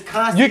about just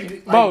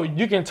constantly.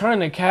 You can turn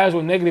the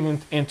casual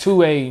negative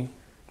into a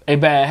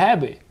bad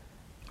habit.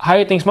 How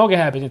you think smoking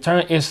happens?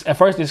 It's at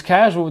first it's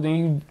casual,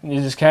 then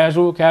it's just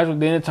casual,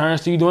 then it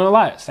turns to you doing a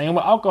lot. Same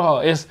with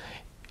alcohol. It's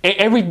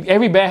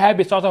every bad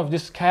habit starts off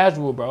just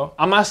casual, bro.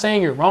 I'm not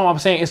saying you're wrong. I'm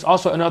saying it's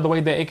also another way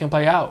that it can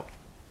play out.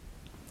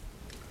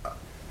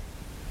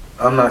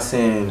 I'm not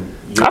saying.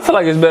 I feel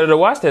like it's better to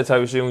watch that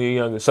type of shit when you're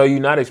younger, so you're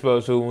not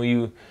exposed to it when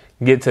you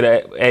get to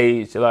that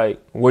age, like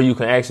where you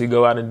can actually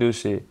go out and do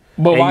shit.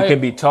 But you can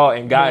be taught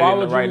and guided in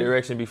the right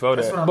direction before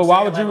that. But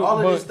why would you?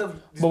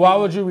 But why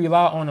would you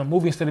rely on a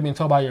movie instead of being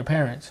told by your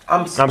parents?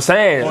 I'm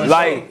saying,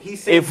 like,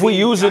 if we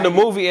using the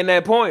movie in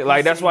that point,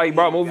 like that's why he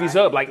brought movies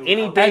up. Like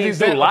anything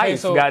through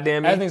life,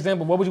 goddamn it. As an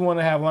example, what would you want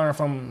to have learned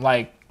from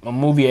like a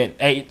movie at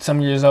 8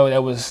 some years old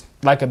that was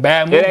like a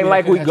bad movie? It ain't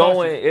like we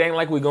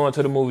going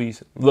to the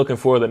movies looking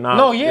for the knowledge.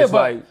 No, yeah, it's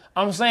but like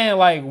I'm saying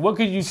like what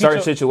could you teach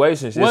certain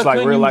situations? It's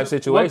like real life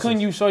situations. What couldn't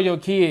you show your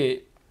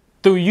kid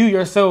through you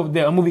yourself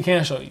that a movie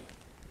can show you?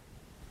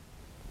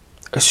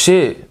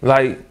 Shit,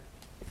 like,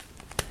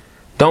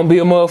 don't be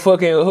a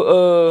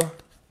motherfucking,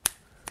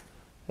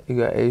 you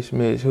got H.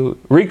 Mitch, who?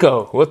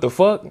 Rico, what the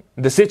fuck?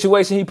 The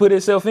situation he put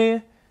himself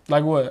in?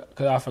 Like what?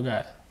 Because I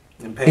forgot.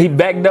 He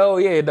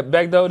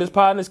backdoored his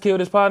partners, killed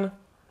his partner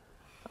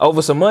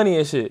over some money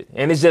and shit.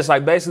 And it's just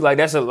like, basically,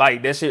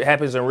 like, that shit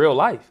happens in real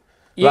life.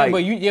 Yeah, like,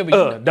 but you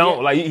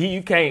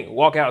you can't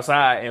walk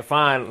outside and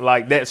find,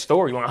 like, that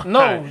storyline.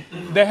 No,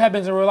 that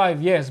happens in real life,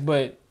 yes,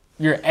 but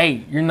you're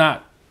 8, you're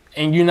not.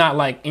 And you're not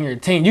like in your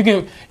teen. You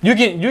can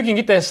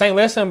get that same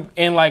lesson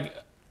in like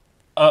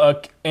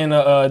in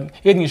a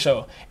Disney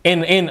show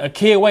in a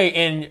kid way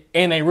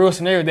in a real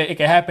scenario that it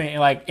can happen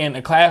in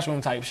a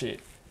classroom type shit.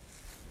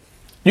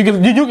 You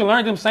can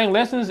learn them same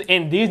lessons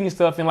in Disney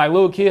stuff and like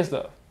little kid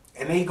stuff.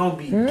 And they gonna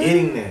be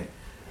getting that.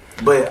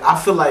 But I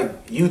feel like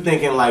you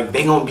thinking like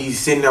they gonna be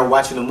sitting there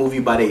watching a movie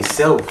by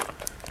themselves,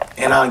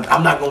 and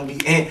I'm not gonna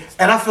be.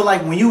 And I feel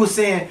like when you were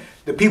saying.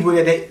 The people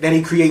that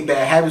they create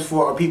bad habits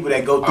for are people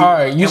that go through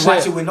and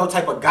watch it with no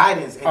type of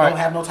guidance and don't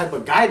have no type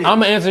of guidance.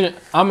 I'm gonna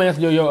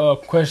answer your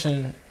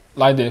question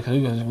like this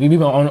because we've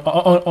been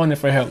on it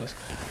for hellas.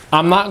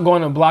 I'm not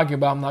going to block it,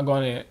 but I'm not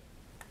going to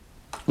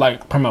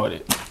like promote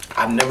it.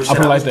 I've never said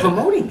I was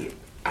promoting it.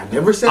 I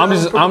never said I'm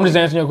just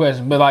answering your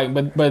question.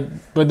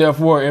 But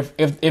therefore, if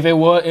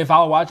I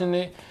was watching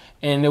it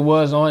and it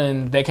was on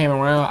and they came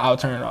around, I would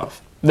turn it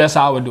off. That's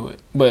how I would do it.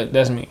 But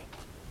that's me.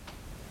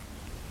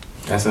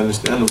 That's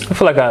understandable. I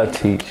feel like I'll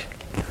teach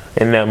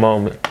in that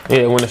moment.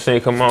 Yeah, when the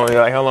shit come on,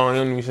 you're like, how long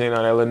you seen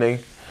on that little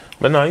nigga?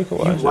 But no, you can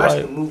watch it. You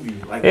watch the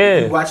movie. Like,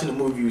 if you watching the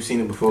movie, you've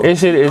seen it before. This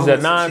shit is a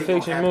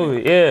non-fiction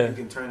movie. Yeah. You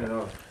can turn it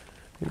off.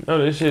 You know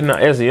this shit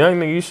not. As a young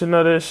nigga, you should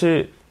know that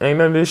shit. Ain't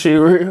none of this shit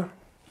real.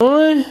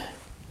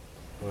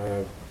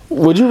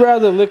 Would you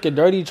rather lick a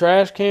dirty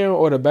trash can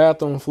or the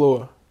bathroom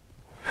floor?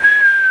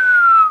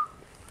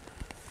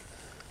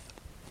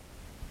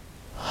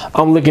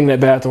 I'm licking that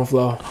bathroom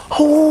floor.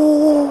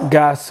 Oh,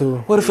 got to.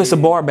 What if it's a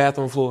bar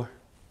bathroom floor?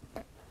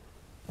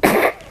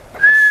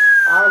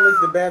 I'll lick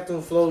the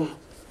bathroom floor.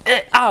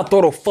 I'll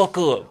throw the fuck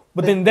up.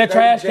 But then that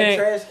trash can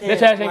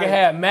can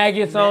have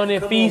maggots on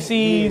it,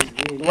 feces,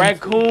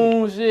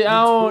 raccoons, shit.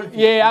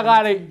 I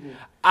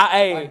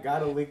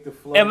gotta lick the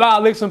floor. If I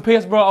lick some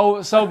piss,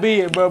 bro, so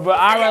be it, bro. But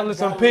I'd rather lick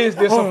some piss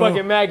than some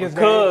fucking maggots.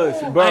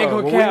 Cause, bro, I ain't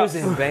gonna when count. we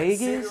was in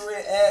Vegas,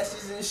 Cigarette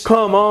ashes and shit.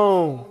 Come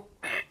on.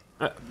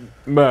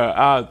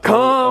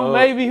 Bro,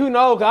 maybe, who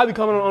knows? Cause I be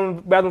coming on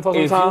the bathroom for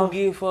some time. If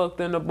you get fucked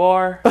in the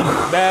bar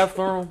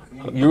bathroom,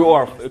 you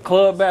are a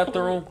club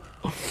bathroom,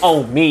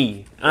 on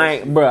me. I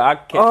can't.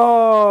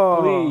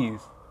 Oh.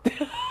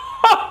 Please.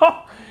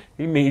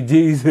 You need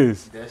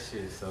Jesus. That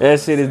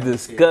shit is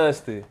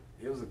disgusting.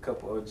 It was a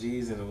couple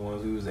OGs and the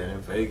ones we was at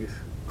in Vegas.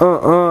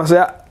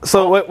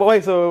 So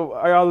wait, so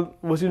are y'all,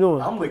 what you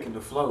doing? I'm licking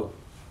the floor.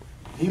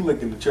 He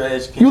licking the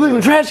trash can. You licking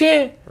the trash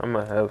can? I'm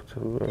gonna have to,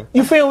 bro.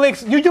 You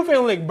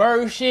finna lick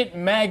bird shit,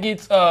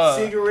 maggots,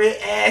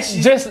 cigarette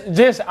ashes.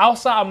 Just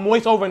outside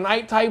moist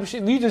overnight type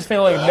shit. You just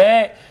finna lick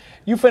that.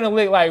 You finna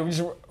lick like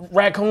just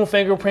raccoon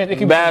fingerprints.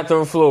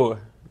 Bathroom floor.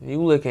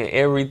 You licking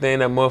everything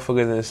that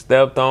motherfuckers done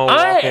stepped on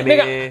walking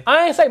in.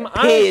 I ain't say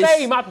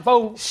my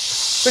phone.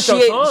 Put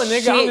your tongue,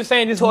 nigga. I'm just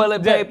saying this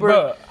toilet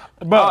paper.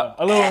 Bro,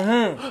 a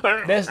little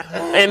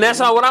That's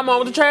not what I'm on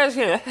with the trash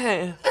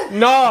can.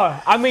 No,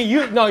 I mean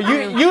you What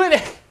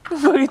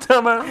are you talking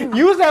about?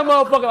 Use that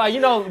motherfucker like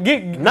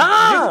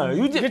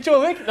get your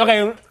lick.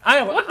 Okay,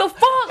 what the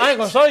fuck? I ain't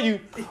gonna show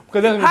you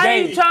because that's how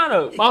you trying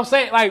to? I'm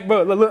saying like,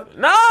 bro, look.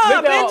 Nah,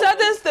 bitch,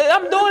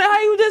 I'm doing it how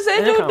you just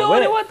said you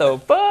doing it. What the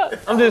fuck?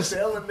 I'm just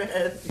hella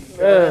nasty.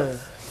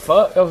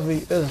 Fuck, that was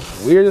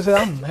weird as hell.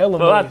 I'm hella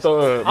moist.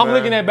 I'm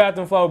licking that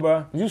bathroom floor,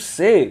 bro. You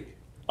sick?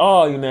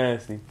 Oh, you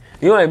nasty.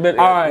 You ain't been.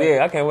 All right.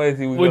 Yeah, I can't wait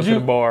till we go to the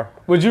bar.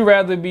 Would you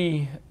rather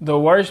be the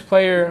worst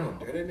player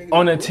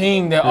on a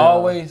team that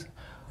always?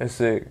 That's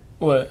sick.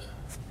 What?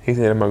 He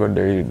said, "I'm not gonna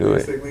dare you to do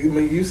it."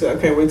 You said,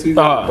 "I can't wait till you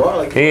go to the bar."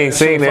 Like, he ain't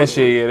seen that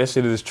shit yet. That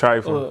shit is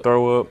trifling.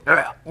 Throw up.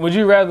 Would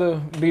you rather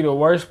be the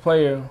worst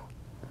player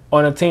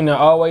on a team that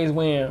always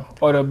win,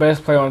 or the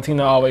best player on a team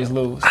that always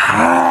lose?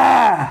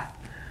 I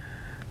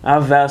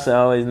vow to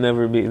always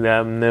never be.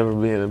 I'm never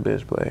being the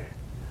best player.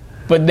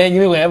 But then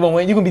you will ever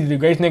win. You can be the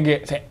greatest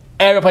nigga to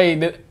ever play.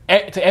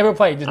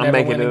 Just I'm never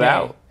making win it the game.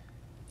 out.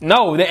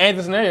 No, the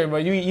answer scenario,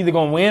 but you either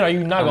gonna win or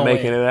you not gonna win. I'm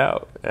making it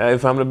out.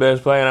 If I'm the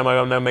best player,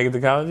 I'm not make it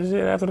to college and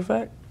shit after the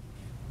fact.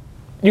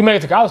 You make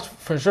it to college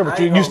for sure, but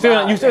you still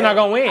not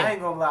gonna win. I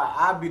ain't gonna lie.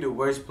 I'll be the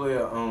worst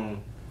player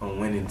on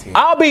winning team.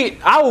 I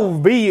will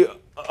be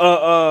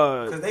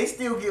Cause they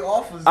still get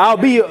offers. I'll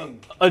be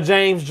a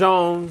James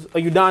Jones, a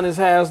Udonis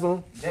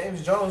Haslam.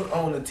 James Jones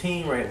on the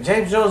team right now.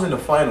 James Jones in the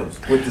finals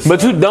with the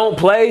But Suns. you don't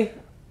play.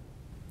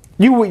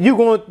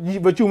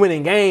 But you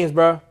winning games,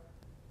 bro.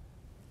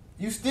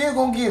 You still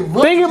gonna get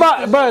Think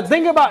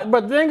about.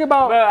 But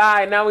all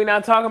right, now we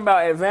not talking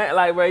about advance.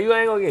 Like, bro, you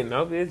ain't gonna get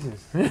no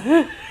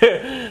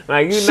bitches.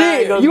 Like, you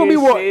Shit, not gonna you gonna get be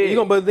what? shit. You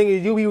gonna. But the thing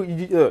is, you'll be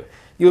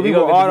with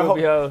all the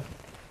whole.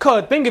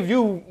 Cause think if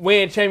you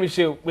win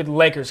championship with the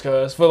Lakers,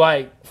 cause for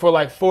like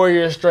 4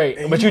 years straight,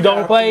 And but you you don't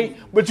have play, to-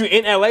 but you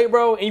in LA,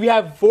 bro, and you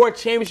have 4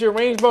 championship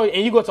rings, bro,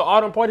 and you go to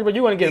all them parties, bro,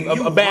 you gonna get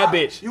a bad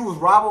bitch. You was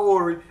Robert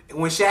Ory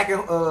when Shaq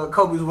and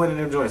Kobe was winning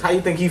them joints. How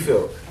you think he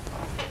felt?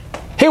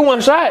 He one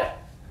shot.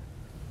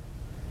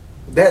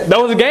 That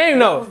was a game,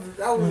 though.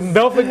 That was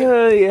Don't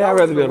forget Yeah, I'd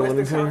rather be on the Western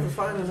winning team. Conference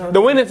Finals.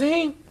 the winning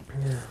team.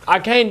 I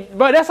can't,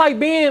 bro. That's like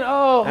being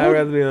I'd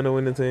rather be on the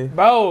winning team.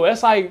 bro.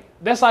 That's like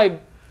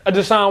a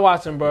Deshaun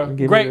Watson, bro. Give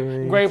me the Great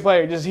rings.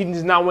 player. He's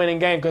just not winning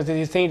game because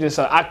his team just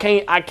suck. I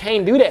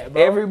can't do that,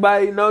 bro.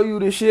 Everybody know you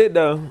the shit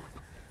though.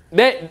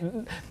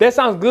 That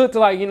sounds good to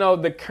like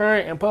the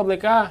current and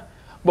public eye,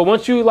 but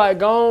once you like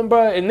gone,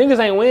 bro, and niggas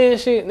ain't win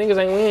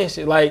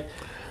shit. Like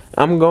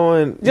I'm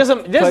going just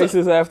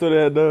places after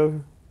that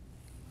though.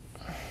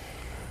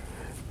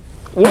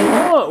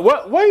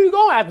 where you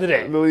going after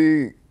that? The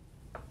league.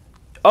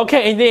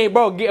 Okay, and then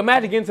bro,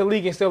 imagine getting to the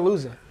league and still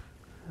losing.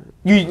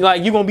 You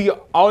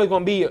always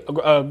gonna be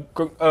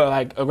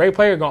like a great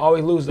player gonna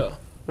always lose though.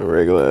 A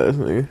regular ass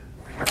nigga.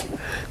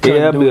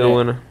 Couldn't Yeah, I'd do be a that.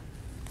 winner.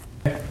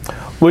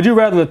 Would you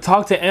rather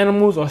talk to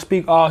animals or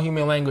speak all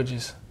human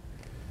languages?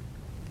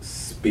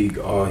 Speak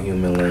all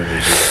human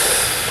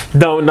languages.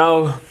 Don't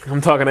know.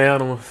 I'm talking to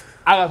animals.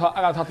 I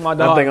gotta talk to my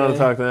dog. I think I'm man.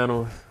 gonna talk to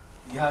animals.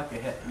 Y'all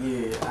can have,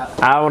 yeah. I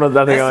think I'm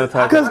gonna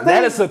talk. Because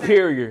That is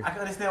superior. I can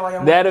understand why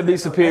y'all. That'd be That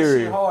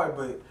superior. shit hard,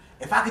 but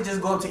if I could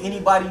just go up to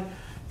anybody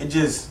and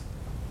just.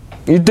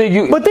 You think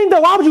you? But think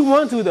though, why would you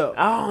want to though?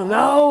 I don't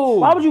know.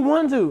 Why would you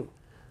want to?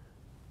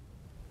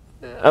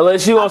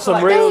 Unless you I on feel some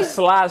like real that's-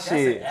 sly That's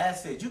shit. an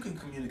asset. You can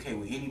communicate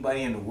with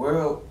anybody in the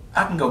world.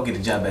 I can go get a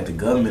job at the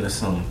government or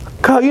something.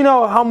 Cause you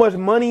know how much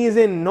money is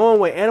in knowing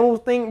what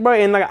animals think, bro,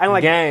 and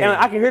Gang. and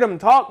I can hear them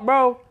talk,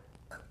 bro.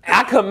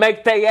 I could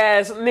make they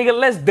ass, nigga.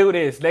 Let's do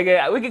this,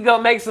 nigga. We could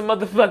go make some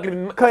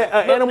motherfucking. Cause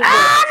animals.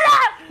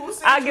 Who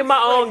said I you get my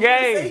can- own you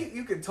can game. say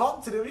You can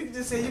talk to them. You can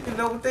just say you can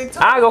know what they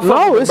talk. I go fuck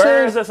No, with it the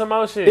birds says- or some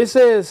more shit. It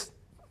says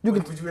you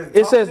Would can. you rather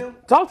It talk says to them?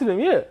 talk to them,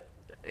 yeah.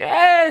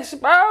 yes,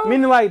 bro.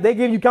 Meaning like they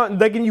give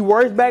you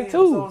words back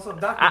too. Some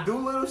Dr.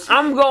 Doolittle shit.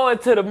 I'm going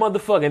to the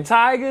motherfucking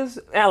Tigers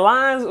and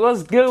Lions.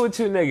 What's good with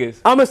you niggas?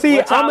 I'ma see.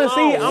 What y'all I'ma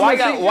see.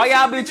 on? Why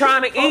y'all be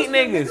trying to eat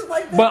niggas?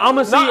 But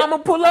I'ma see. No, I'ma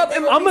pull up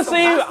and I'ma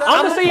see.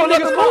 I'ma see pull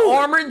up niggas in my move.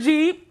 armored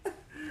Jeep,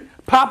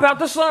 pop out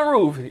the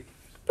sunroof.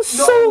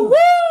 So No. woo!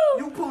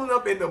 You pulling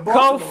up in the Come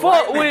Baltimore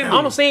fuck right with now. me.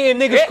 I'ma see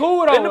niggas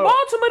cool though. In the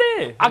Baltimore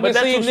then. I can But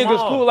that's see too niggas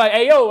small. cool. Like,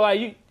 hey yo,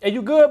 like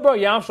you good, bro?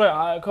 Yeah, I'm straight.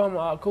 I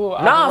come, cool.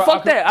 Nah,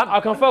 fuck that.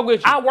 I come fuck with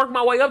you. I work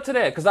my way up to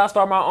that because I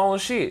start my own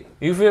shit.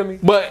 You feel me?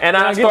 But- and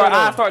I I get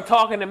that, start though.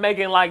 talking and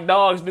making like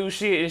dogs do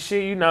shit and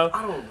shit. You know?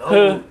 I don't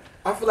know.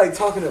 I feel like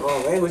talking the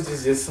wrong language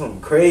is just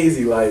something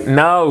crazy. Like,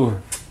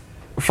 No,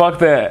 fuck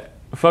that.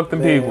 Fuck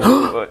them Man.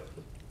 people.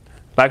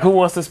 Like who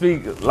wants to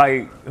speak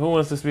like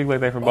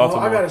they from oh,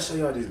 Baltimore? I gotta show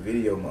y'all this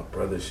video my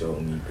brother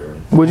showed me, bro.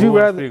 Would Who you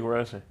wants to rather? speak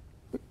Russian?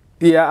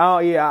 Yeah,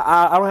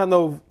 I don't have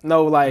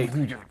no like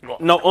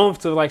no oomph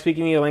to like speak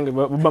any language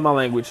but my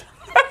language.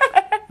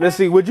 Let's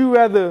see. Would you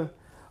rather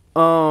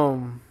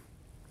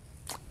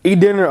eat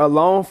dinner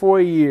alone for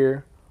a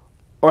year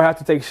or have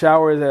to take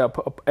showers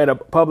at a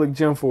public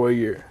gym for a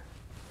year?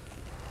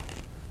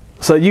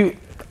 So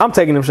I'm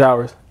taking them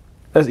showers.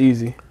 That's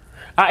easy.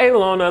 I ate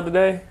alone the other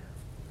day,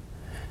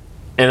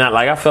 and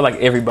I feel like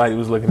everybody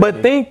was looking. at But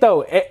me.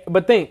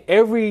 think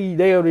every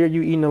day of the year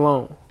you eating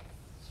alone.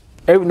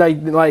 Every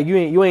like you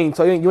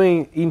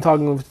ain't even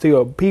talking to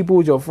your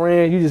people, your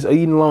friends. You just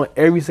eating alone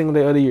every single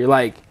day of the year.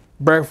 Like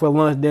breakfast,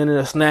 lunch, dinner,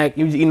 a snack.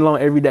 You just eating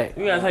alone every day.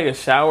 You gotta take a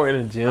shower in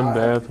a gym I have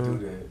to bathroom.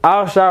 do that.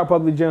 I'll shower at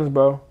public gyms,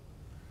 bro.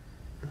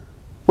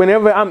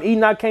 Whenever I'm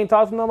eating, I can't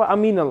talk to nobody.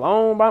 I'm eating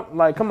alone. Bro.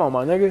 Like, come on,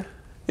 my nigga.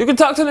 You can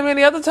talk to them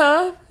any other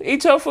time.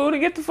 Eat your food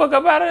and get the fuck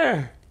up out of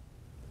there.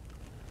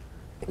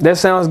 That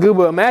sounds good,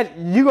 but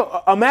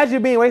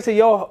imagine being wasted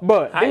your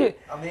butt.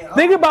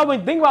 Think about when.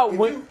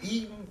 If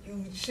you eating,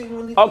 you shouldn't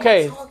really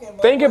Okay, be talking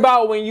about think it.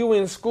 about when you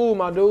in school,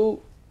 my dude.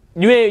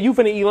 You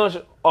finna eat lunch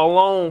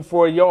alone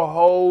for your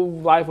whole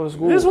life of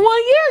school. This 1 year.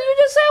 You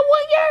just said 1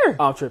 year.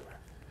 I'm tripping.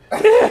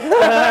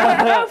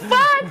 That's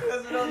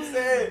what I'm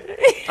saying.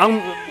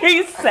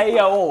 He say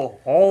oh.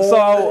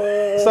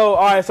 So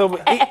all right. So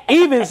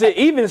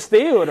even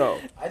still though.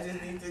 I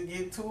just need to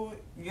get to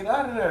it, get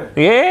out of there.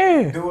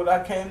 Yeah. Do what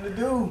I came to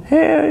do.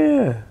 Hell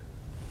yeah.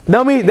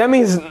 That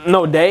means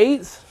no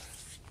dates.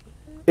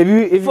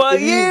 If For a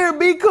you- year,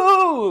 be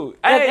cool.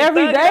 Like Hey,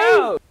 every thug it day?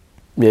 out.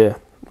 Yeah,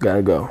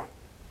 gotta go.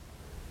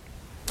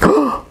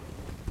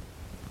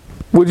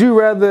 Would you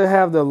rather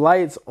have the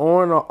lights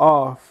on or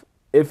off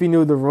if you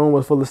knew the room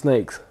was full of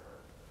snakes?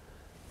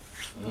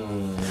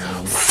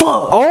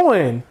 Fuck.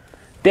 Owen.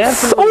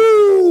 Definitely.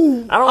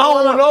 Ooh. I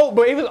I don't know,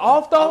 but if it's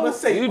off though, I'm gonna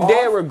say You off.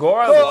 dead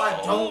regardless.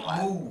 I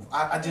don't move.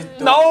 I just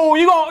don't. no,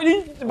 you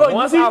gonna. But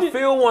Once I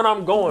feel one,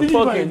 I'm going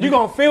fucking. you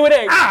gonna feel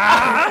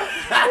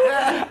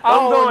that.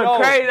 I'm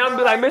going crazy. I'm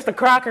be like Mr.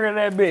 Crocker in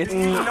that bitch.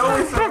 You know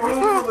it's a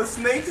room full of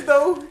snakes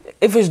though.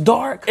 If it's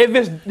dark, If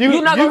it's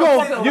You not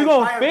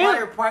gonna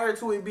feel. Prior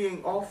to it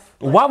being off.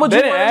 why would They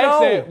you didn't want to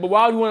ask know? that, but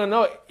why would you want to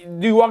know?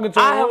 Do you walk into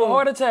a I have a room?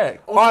 heart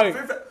attack. On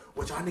Fifth-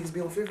 What y'all niggas be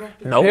on Fifth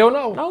Factor? No. Hell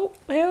no. No,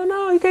 hell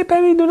no. You can't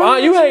pay me to do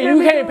that. You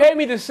can't pay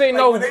me to sit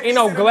Like, when they in be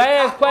no sitting on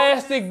glass the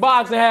plastic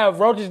box and have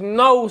roaches.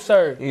 No,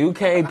 sir. You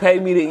can't pay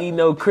me to eat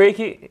no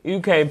cricket. You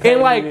can't pay And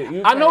me like, to,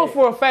 you I know can't-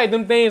 for a fact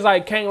them things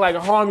like can't like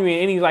harm you in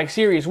any like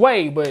serious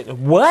way, but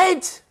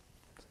What?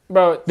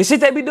 bro, The shit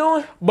they be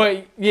doing?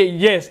 but yeah,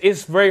 yes,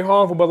 it's very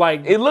harmful. But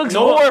like, It looks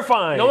no one-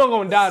 horrifying. No one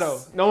gonna die though.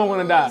 No one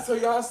gonna die. So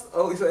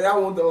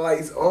y'all want the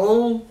lights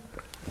on?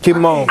 Keep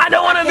them on. I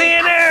don't want to be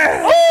in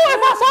there.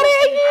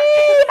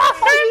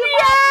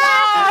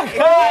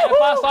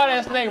 If I saw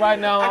that snake right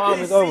now, I'm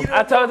can't it's over. see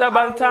I told you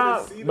about the I don't wanna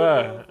time, see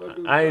bruh.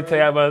 them I ain't tell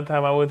you about the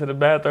time I went to the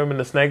bathroom and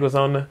the snake was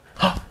on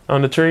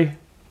the tree.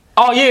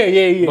 Oh yeah.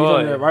 It's Boy.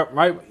 on there, right.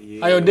 Like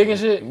your dick and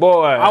shit.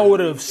 Boy, I would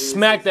have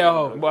smacked that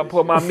hoe. Boy, I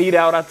pulled my meat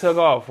out. I took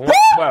off.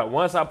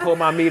 Once I pulled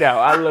my meat out,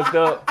 I looked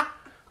up,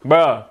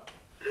 bruh.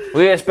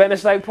 We at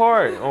Spanish Lake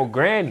Park on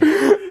Granny.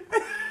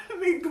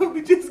 Nigga gonna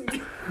be just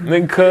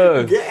Nigga,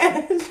 cuz,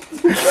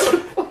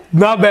 gas.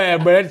 Not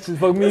bad, but that just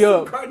fucked me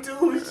up.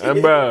 Cartoon shit.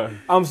 bruh.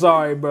 I'm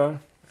sorry, bro.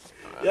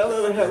 Y'all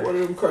ever had one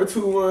of them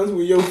cartoon ones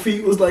where your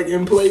feet was like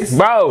in place?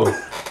 Bro,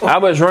 I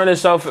was running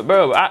so fast.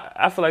 Bro,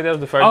 I feel like that was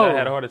the first time I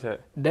had a heart attack.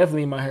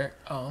 Definitely my hair.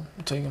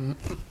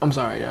 I'm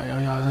sorry,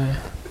 y'all saying.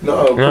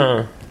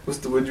 No.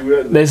 Would you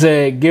rather? They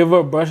said give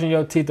up brushing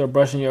your teeth or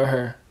brushing your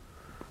hair.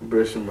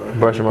 Brushing my hair.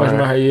 Brushing my Brushing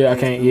my hair. hair,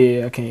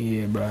 I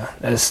can't, bro.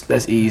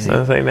 That's easy.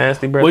 That's ain't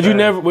nasty, bro.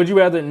 Would you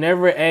rather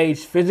never age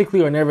physically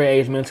or never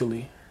age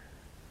mentally?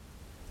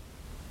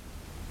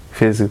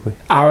 Physically.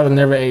 I'd rather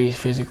never age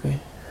physically.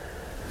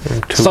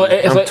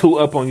 I'm too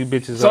up on you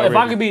bitches So already. if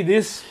I could be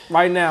this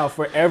right now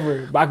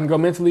forever, but I can go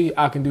mentally,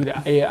 I can do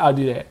that. Yeah, I'll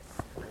do that.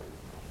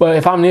 But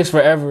if I'm this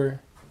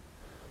forever,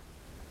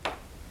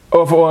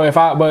 so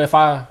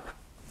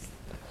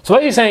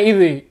what you saying?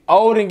 Either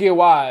old and get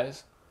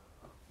wise.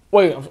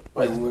 Wait,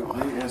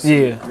 I'm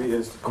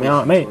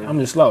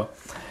just slow.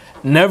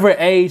 Never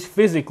age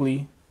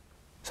physically,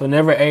 so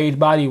never age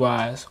body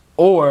wise,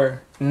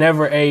 or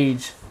never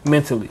age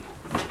mentally.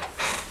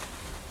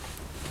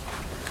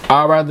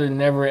 I'd rather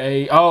never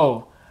age.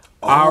 I'd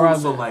rather.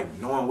 So like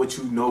knowing what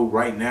you know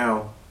right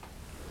now,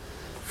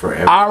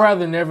 forever. I'd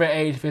rather never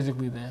age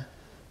physically then.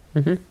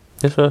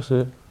 That's what I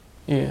said.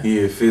 Yeah.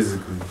 Yeah,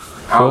 physically.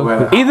 I would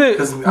rather, Either-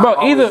 'cause bro,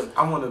 either-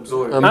 I want to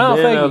absorb. I don't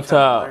Been think up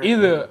top.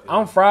 either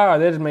I'm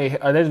fried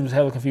or that just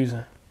hella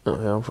confusing. Oh,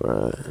 yeah, I'm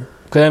fried.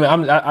 Cause I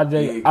mean,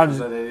 Yeah, 'cause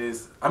that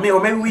is. I mean,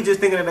 or maybe we just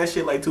thinking of that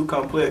shit like too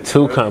complex.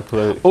 Too bro.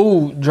 complex.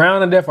 ooh,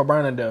 drown to death or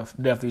burn to death.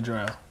 Definitely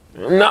drown.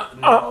 No.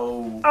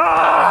 No.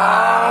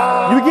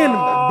 You getting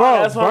bro?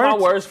 That's one of my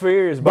worst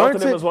fears. Both burnt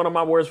of them to- is one of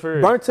my worst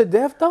fears. Burnt to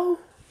death though.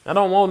 I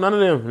don't want none of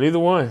them. Neither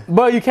one.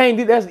 But you can't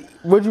do that.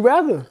 Would you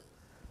rather?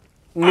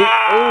 Ooh,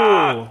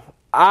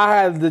 I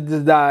had to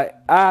just die.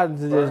 I had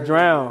to just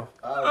drown.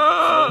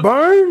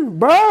 Burn,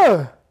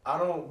 bruh. I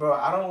don't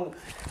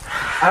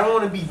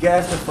want to be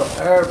gasping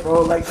for air,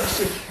 bro. Like that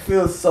shit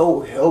feels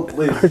so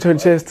helpless. Hurt your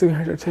chest too.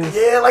 Hurt your chest.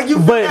 Yeah, like you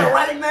feel But- that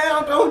right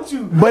now, don't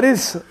you? But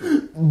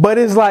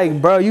it's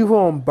like, bro, you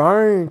gonna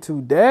burn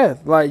to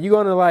death. Like you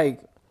gonna like,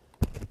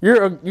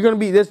 you're gonna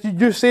be this.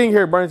 You're sitting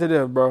here burning to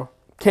death, bro.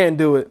 Can't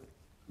do it.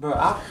 Bro,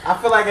 I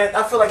feel like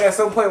at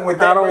some point with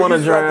that, I don't bro, wanna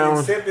you just have to drown.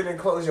 accept it and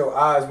close your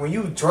eyes. When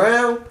you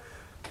drown,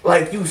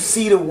 like you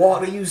see the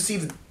water, you see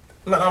the.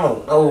 I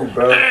don't know,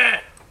 bro.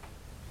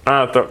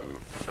 I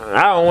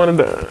don't want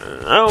to die.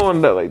 I don't want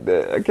to die like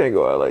that. I can't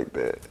go out like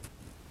that.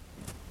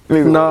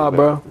 Neither Nah, one of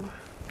bro.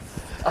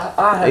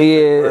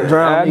 Yeah,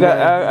 Drown I me, got.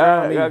 man.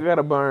 Drown me. I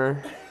gotta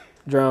burn.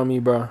 Drown me,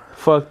 bro.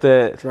 Fuck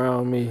that,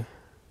 Drown me.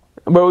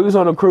 bro. We was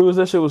on a cruise.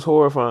 That shit was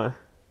horrifying.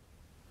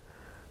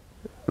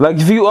 Like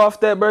if you off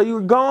that, bro, you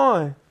were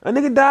gone. A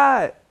nigga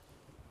died.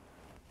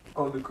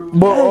 On the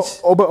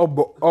cruise.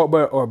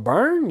 Or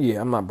burn?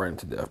 Yeah, I'm not burning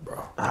to death,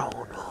 bro. I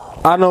don't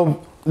know. I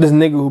know this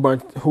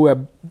nigga who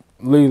had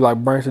literally like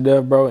burned to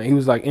death, bro, and he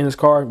was like in his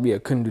car. Yeah,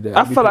 couldn't do that.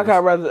 I feel like I'd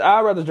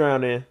rather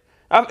drown in.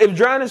 If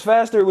drown is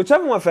faster,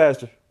 whichever one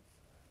faster.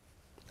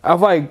 I feel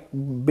like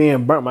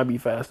being burnt might be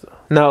faster.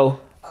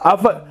 No.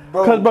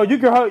 Because bro, you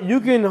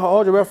can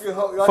hold your breath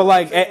for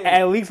like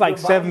at least like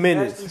 7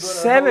 minutes.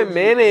 7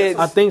 minutes.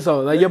 I think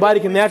so. Like your body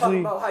can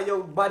naturally. About how your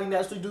body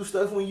naturally do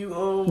stuff when you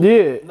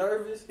Yeah.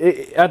 nervous.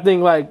 I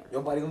think like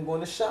Your body gonna go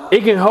in the shot.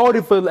 it can hold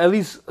it for at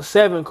least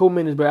 7 cool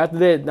minutes, but after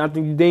that, I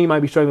think then you might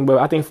be struggling. But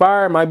I think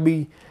fire might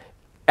be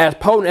as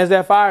potent as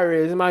that fire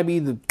is. It might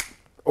be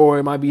or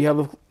it might be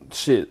hella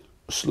shit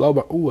Slow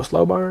burn. Ooh, a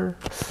slow burn.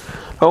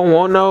 I don't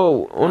want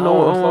no. I don't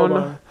slow want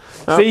burn.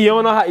 no. See, you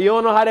don't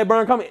know how that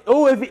burn coming.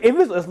 Ooh, if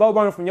it's a slow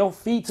burn from your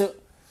feet to.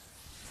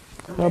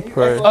 I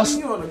pray. You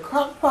on the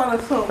crock pot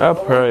or something? I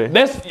pray.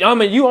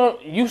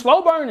 You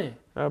slow burning.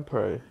 I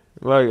pray.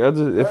 Like I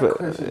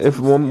just if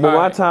when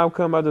my time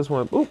come, I just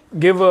want. Oop.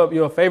 Give up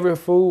your favorite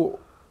food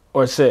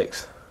or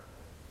sex.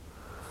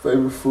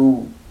 Favorite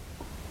food.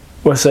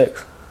 Or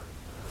sex.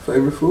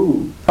 Favorite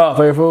food. Oh,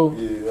 favorite food.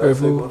 Yeah, favorite I'd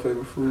say food. my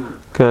favorite food.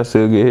 Can I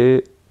still get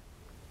hit?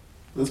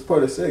 That's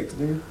part of sex,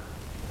 nigga.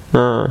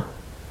 Nah.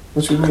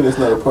 What you mean? It's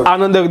not a part. I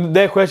know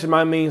that question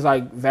might means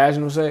like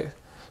vaginal sex.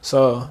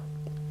 So,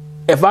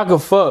 if I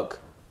could fuck,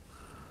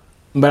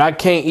 but I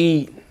can't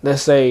eat,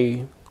 let's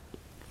say,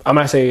 I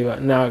might say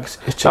now it's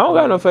chicken. I don't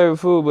got no favorite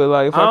food, but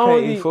like if I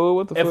can't eat food,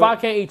 what the fuck? If I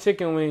can't eat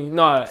chicken wing,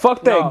 no.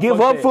 Fuck that. No, Give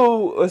fuck up that.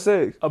 food or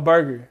sex. A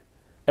burger.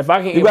 If I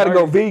can eat You gotta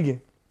go burger-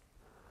 vegan.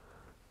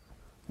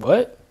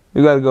 What?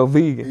 You gotta go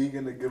vegan.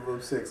 Vegan to give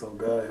up sex on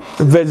God.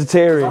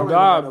 Vegetarian. I really don't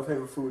got no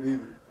favorite food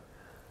either.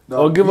 No,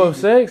 Or give up vegan.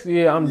 sex?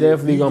 Yeah, I'm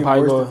definitely vegan gonna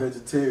probably worse go. than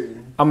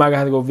vegetarian. I might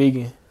have to go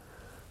vegan.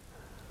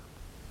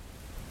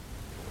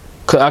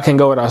 Cause I can't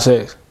go without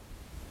sex.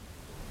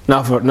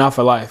 Not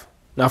for life.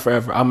 Not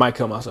forever. I might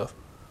kill myself.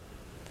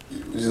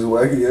 You just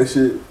whacking your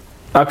shit.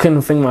 I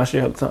couldn't think my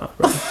shit all the time,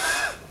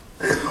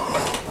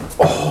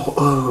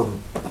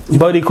 bro.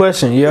 Buddy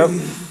question. Yep.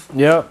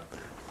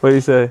 What do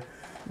you say?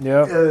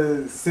 Yep.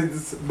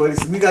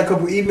 But we got a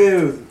couple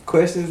emails,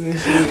 questions and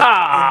shit.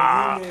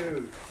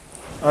 Emails.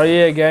 Oh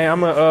yeah, gang.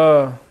 I'm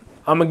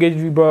gonna get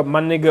you, bro.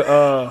 My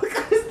nigga.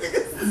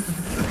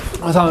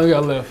 What time we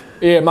got left?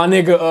 Yeah, my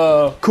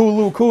nigga.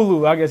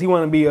 Kulu. I guess he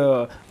want to be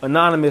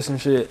anonymous and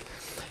shit.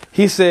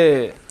 He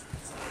said,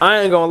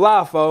 I ain't gonna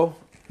lie, fo.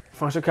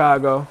 From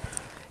Chicago.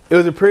 It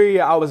was a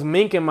period I was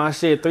minking my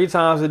shit 3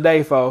 times a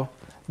day, fo.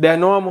 That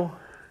normal?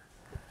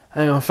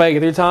 I ain't gonna fake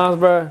it 3 times,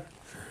 bro.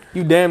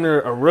 You damn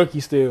near a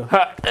rookie still.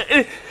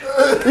 You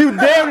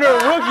damn near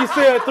a rookie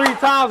still 3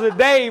 times a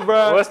day,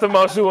 bro. What's the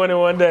most you went in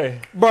one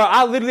day? Bro,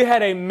 I literally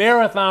had a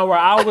marathon where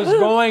I was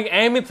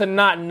aiming to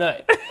not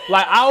nut.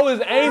 Like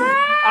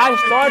I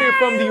started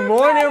from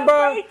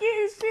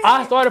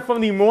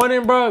the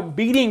morning, bro.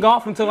 Beating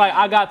off until like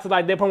I got to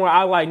like that point where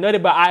I like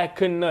nutted, but I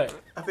couldn't nut.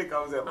 I think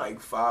I was at like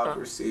 5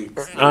 or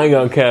 6. I ain't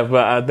gonna cap,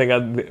 but I think I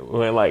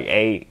went like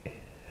 8.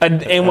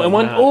 And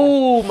one,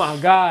 oh my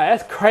God,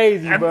 that's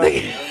crazy, bro.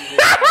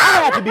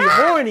 I had to be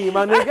horny,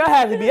 my nigga. I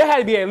had to be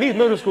at least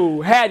middle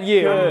school. I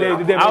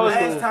was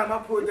Last time I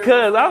pulled that.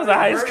 Cause I was in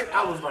high school.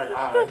 I was like,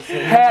 all right. I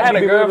had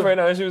a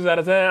girlfriend when she was out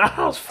of town.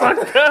 I was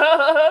fucked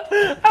up.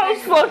 I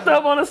was fucked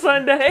up on a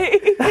Sunday.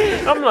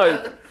 I'm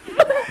like,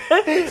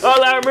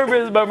 all I remember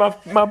is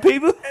about my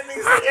people. That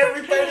nigga said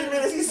every 30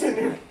 minutes he's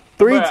sitting there.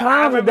 3 Bro,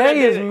 times a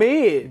day is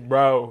mid.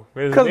 Bro.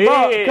 Cause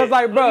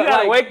like, bro, you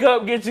gotta wake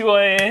up, get you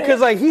in.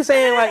 Cause like he's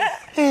saying it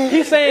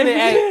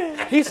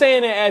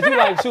as you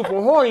like super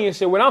horny and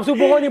shit. When I'm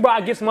super horny, bro,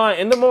 I get mine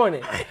in the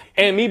morning.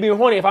 And me being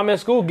horny, if I'm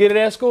at school, get it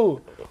at school.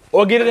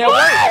 Or get it at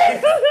work.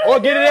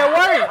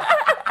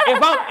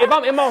 If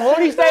I'm in my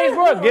horny stage,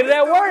 bro, get it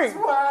at work.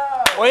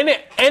 Or in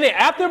it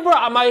after, bro,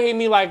 I might hit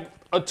me like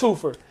a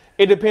twofer.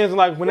 It depends on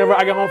like whenever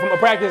I get home from a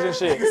practice and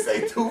shit. Nigga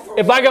say 2 for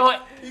If I get home,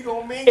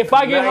 if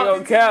I get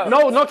home, cap.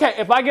 no cap.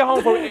 If I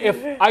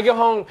get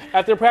home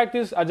after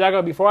practice, I jog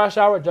up before I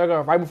shower, jog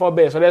up right before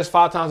bed. So that's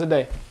 5 times a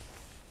day.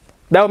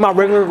 That was my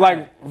regular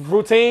like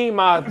routine.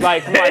 My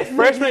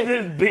freshman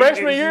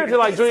year to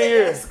like junior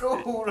year.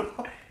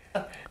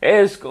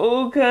 At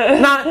school, cuz.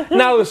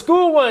 Now the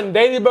school wasn't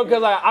daily, bro,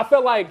 because like I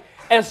felt like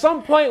at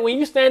some point when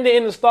you standing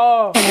in the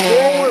stall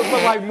forward for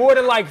like more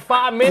than like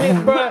 5 minutes,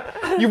 bro,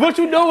 what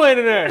you doing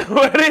in there? And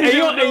you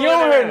don't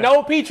hear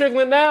no pee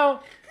trickling down.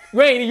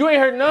 You ain't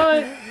heard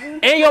none,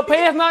 and your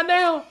pants not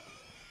down.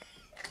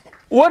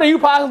 What are you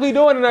possibly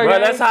doing in there, Bro,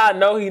 gang? that's how I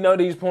know he know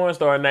these porn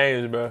star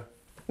names, bro.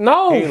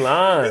 No. He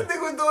lying. This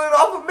nigga was doing it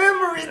off of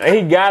memory.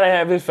 He gotta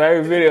have his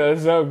favorite video or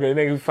something.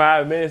 Nigga,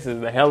 5 minutes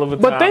is a hell of a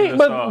time.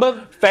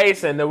 But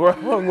facing the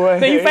wrong way.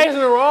 then you facing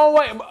the wrong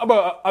way.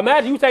 Bro,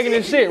 imagine you taking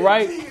this shit,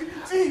 right?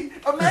 Gee,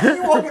 imagine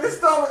you walking in the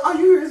store. Are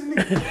you here, this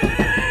nigga?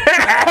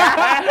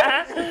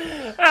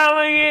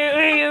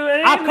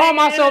 I call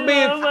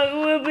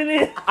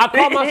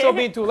myself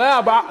being too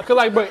loud, but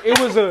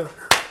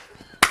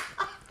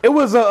it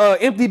was a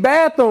empty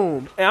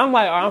bathroom, and I'm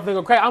like, I'm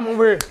thinking crack. I'm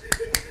over here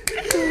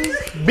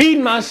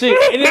beating my shit,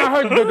 and then I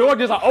heard the door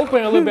just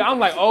open a little bit. I'm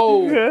like,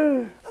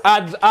 oh,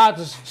 I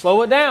just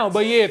slow it down.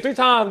 But yeah, 3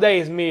 times a day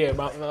is mid,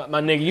 my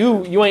nigga.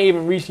 You ain't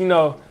even reached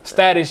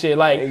status shit.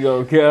 Like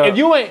if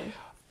you ain't.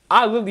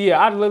 I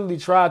literally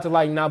tried to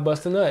like not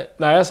bust a nut.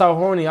 Like that's how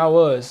horny I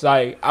was.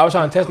 Like I was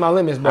trying to test my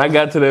limits, bro. I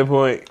got to that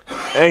point.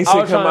 Ain't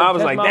shit come out. I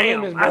was like,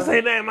 damn. Limits, I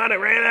say damn. I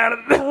done ran out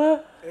of.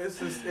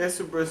 It's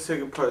a bro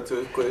second part to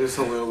his question. It's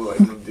somewhere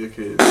like no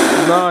dickhead.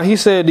 Nah, he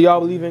said, do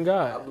y'all believe in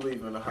God? I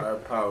believe in a higher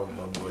power,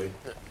 my boy.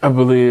 I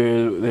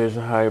believe there's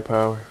a higher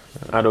power.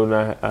 I don't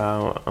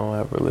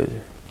have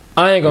religion.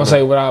 I ain't gonna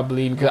say what I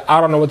believe because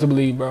I don't know what to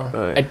believe, bro.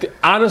 Right.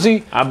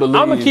 Honestly, I believe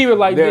I'm gonna keep it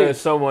like there's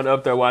this. someone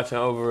up there watching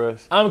over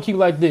us. I'm gonna keep it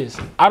like this.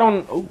 I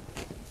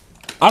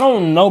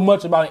don't know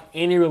much about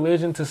any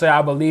religion to say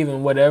I believe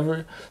in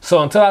whatever.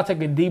 So until I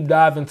take a deep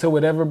dive into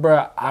whatever,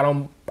 bro,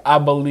 I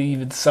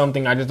believe it's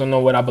something. I just don't know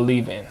what I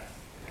believe in.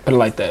 Put it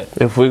like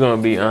that. If we're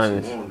gonna be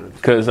honest,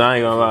 because I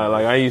ain't gonna lie,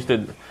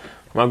 like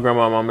my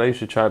grandma and mom, they used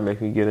to try to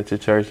make me get into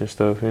church and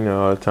stuff, you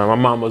know, all the time. My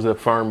mom was a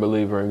firm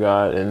believer in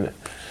God, and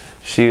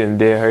she done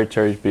did her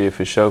church bid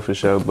for sure,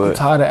 but... I'm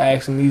tired of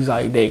asking these,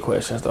 like, date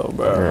questions, though,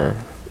 bro.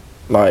 Yeah.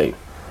 Like,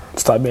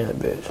 stop being a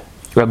bitch.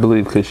 I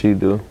believe because she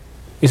do.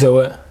 You said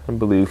what? I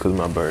believe because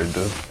my bird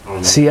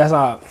do. See, that's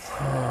how...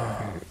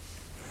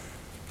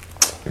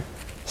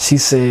 She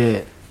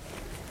said...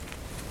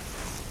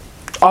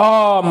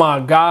 Oh, my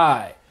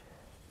God.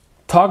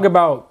 Talk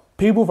about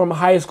people from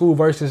high school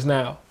versus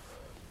now.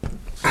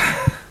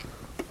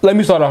 Let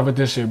me start off with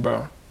this shit,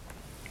 bro.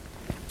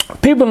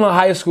 People in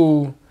high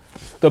school,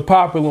 the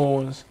popular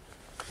ones,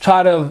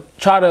 try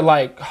to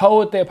like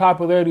hold their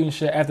popularity and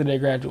shit after they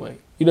graduate.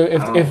 You know, I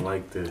don't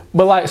like that.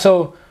 But like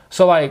so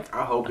like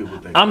I hope people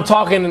think I'm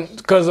talking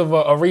because of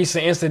a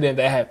recent incident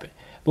that happened.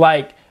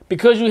 Like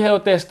because you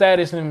held that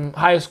status in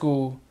high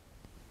school,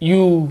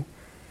 you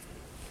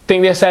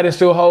think that status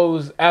still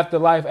holds after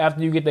life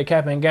after you get the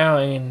cap and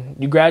gown and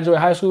you graduate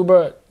high school,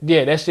 bro.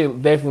 Yeah, that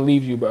shit definitely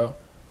leaves you, bro.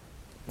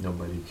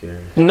 Nobody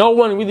cares. No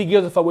one really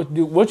gives a fuck what you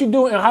do. What you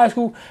do in high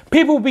school,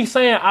 people be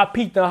saying, I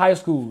peaked in high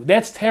school.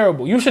 That's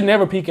terrible. You should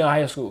never peak in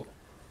high school.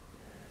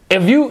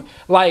 If you,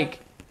 like,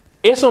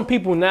 it's some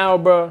people now,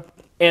 bro,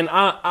 and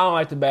I don't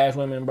like to bash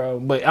women, bro,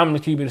 but I'm going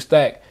to keep it a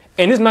stack.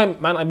 And this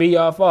might not be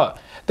y'all fault.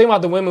 Think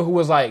about the women who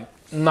was, like,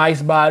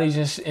 nice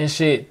bodies and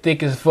shit,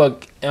 thick as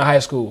fuck in high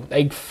school.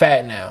 They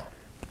fat now.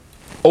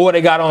 Or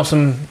they got on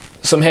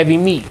some heavy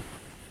meat.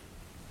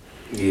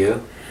 Yeah.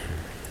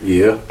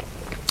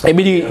 It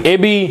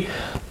be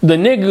the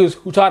niggas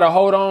who try to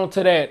hold on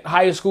to that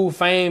high school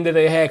fame that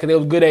they had because they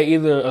was good at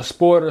either a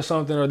sport or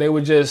something, or they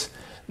were just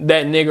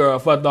that nigga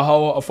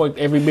or fuck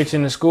every bitch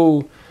in the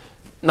school.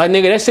 Like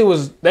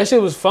nigga, that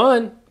shit was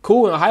fun,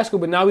 cool in high school,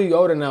 but now we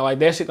older now. Like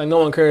that shit, like no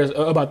one cares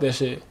about that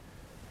shit.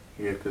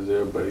 Yeah, because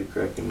everybody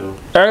cracking them.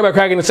 Everybody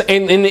cracking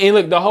and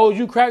look, the hoes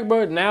you crack,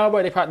 bro. Now,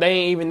 bro, they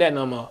ain't even that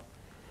no more.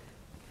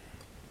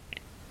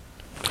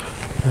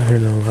 I hear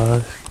no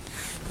lies.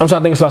 I'm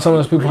trying to think about some of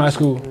those people in high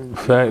school.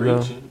 Fact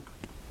though.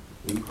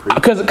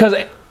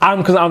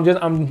 Cause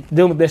I'm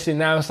dealing with that shit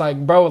now. It's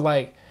like, bro,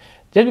 like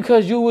just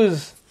because you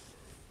was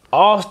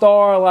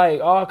all-star,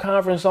 like all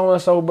conference so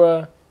and so,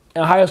 bro,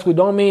 in high school,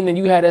 don't mean that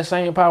you had that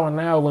same power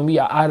now when we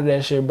are out of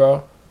that shit,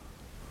 bro.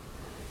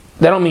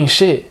 That don't mean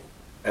shit.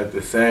 At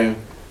the same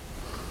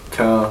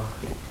time,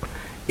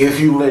 if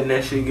you letting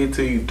that shit get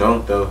to you,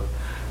 don't though,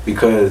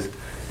 because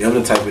them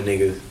the type of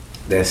niggas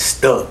that's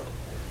stuck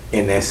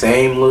in that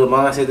same little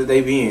mindset that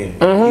they be in.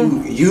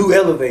 Mm-hmm. You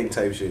elevating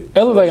type shit.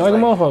 Elevating So like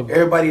a motherfucker.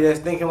 Everybody that's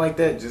thinking like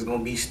that just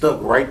gonna be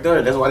stuck right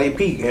there. That's why they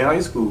peak in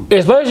high school.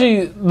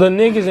 Especially the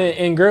niggas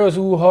and girls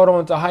who hold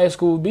on to high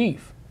school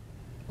beef.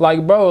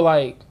 Like, bro,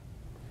 like,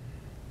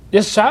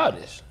 it's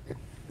childish.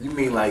 You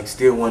mean like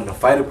still wanting to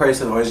fight a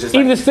person, or it's just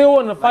Either like, still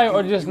wanting to fight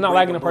like or just not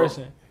liking a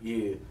person.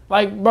 Yeah.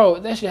 Like, bro,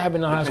 that shit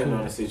happened in high Depending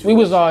on the school. situation.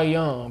 We was all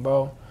young,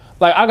 bro.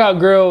 Like, I got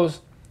girls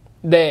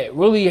that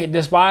really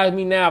despise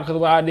me now because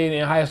of what I did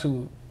in high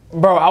school.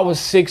 Bro, I was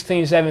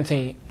 16,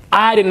 17.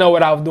 I didn't know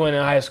what I was doing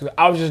in high school.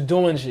 I was just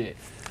doing shit.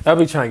 I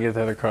be trying to get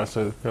that across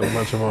to a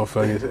bunch of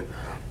motherfuckers.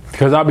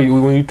 Because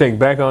when you think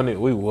back on it,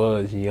 we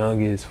was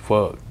young as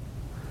fuck.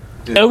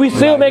 And we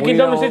still Like, making we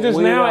dumb don't- decisions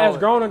we now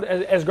don't-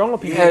 as grown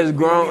people. Has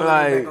grown, You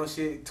like- back on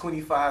shit,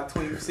 25,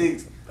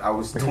 26. I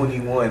was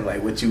 21.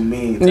 Like, what you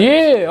mean?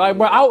 Yeah, like,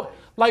 bro,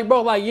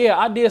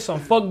 I did some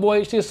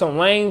fuckboy shit, some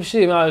lame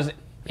shit when I was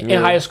in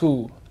high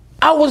school.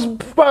 I was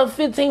about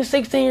 15,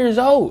 16 years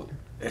old.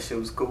 That shit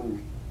was cool.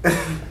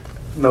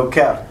 No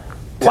cap.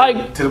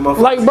 Like, To the motherfuckers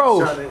like,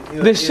 bro, trying to, you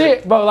know, the yeah.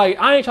 shit, bro, like,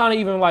 I ain't trying to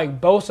even,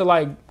 like, boast or,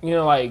 like, you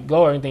know, like,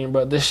 glow or anything,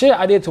 bro. The shit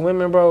I did to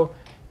women, bro,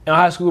 in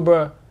high school,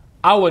 bro,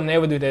 I would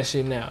never do that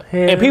shit now.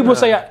 And people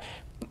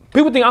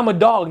people think I'm a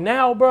dog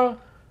now, bro.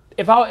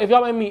 If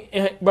y'all made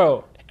me,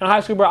 bro, in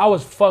high school, bro, I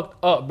was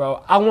fucked up,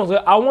 bro. I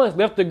once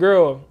left the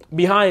girl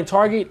behind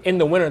Target in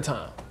the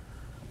wintertime.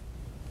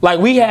 Like,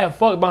 we had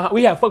fuck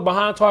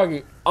behind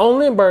Target on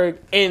Lindbergh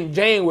in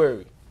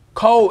January.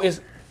 Cold is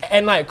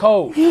at night,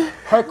 cold.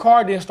 Her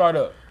car didn't start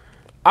up.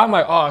 I'm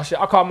like, oh shit.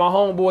 I called my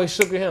homeboy,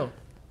 shook at him,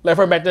 left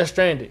her back there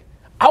stranded.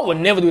 I would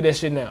never do that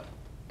shit now.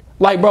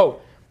 Like,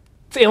 bro,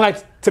 and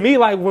like to me,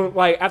 like when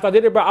after I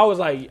did it, bro, I was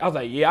like,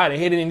 yeah, I done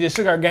hit it and just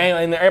shook her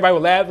gang, and everybody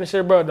was laughing and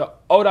shit, bro. The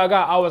older I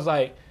got, I was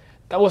like,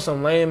 that was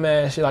some lame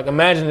ass shit. Like,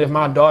 imagine if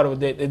my daughter was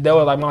that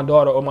was like my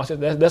daughter or my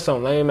sister. That's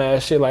some lame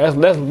ass shit. Like,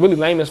 that's really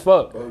lame as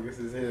fuck. Bogus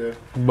as hell.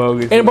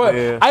 Bogus. And bro,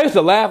 yeah. I used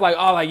to laugh like,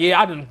 oh, like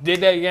yeah, I done did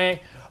that gang,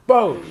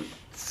 bro.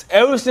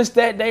 Ever since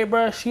that day,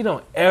 bro, she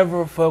don't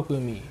ever fuck with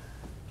me,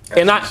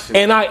 and I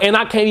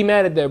can't be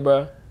mad at that,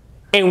 bro.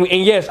 And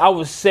yes, I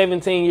was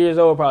 17 years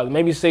old, probably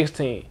maybe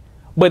 16,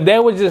 but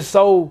that was just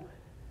so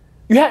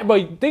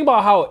Bro, think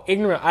about how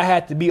ignorant I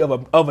had to be of a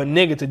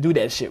nigga to do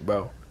that shit,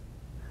 bro.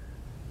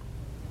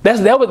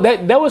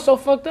 That was so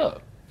fucked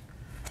up.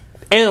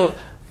 And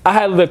I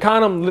had the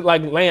condom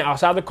like laying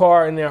outside the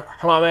car, and then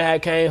her mama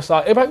had came, saw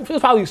it. It was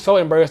probably so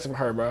embarrassing for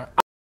her, bro.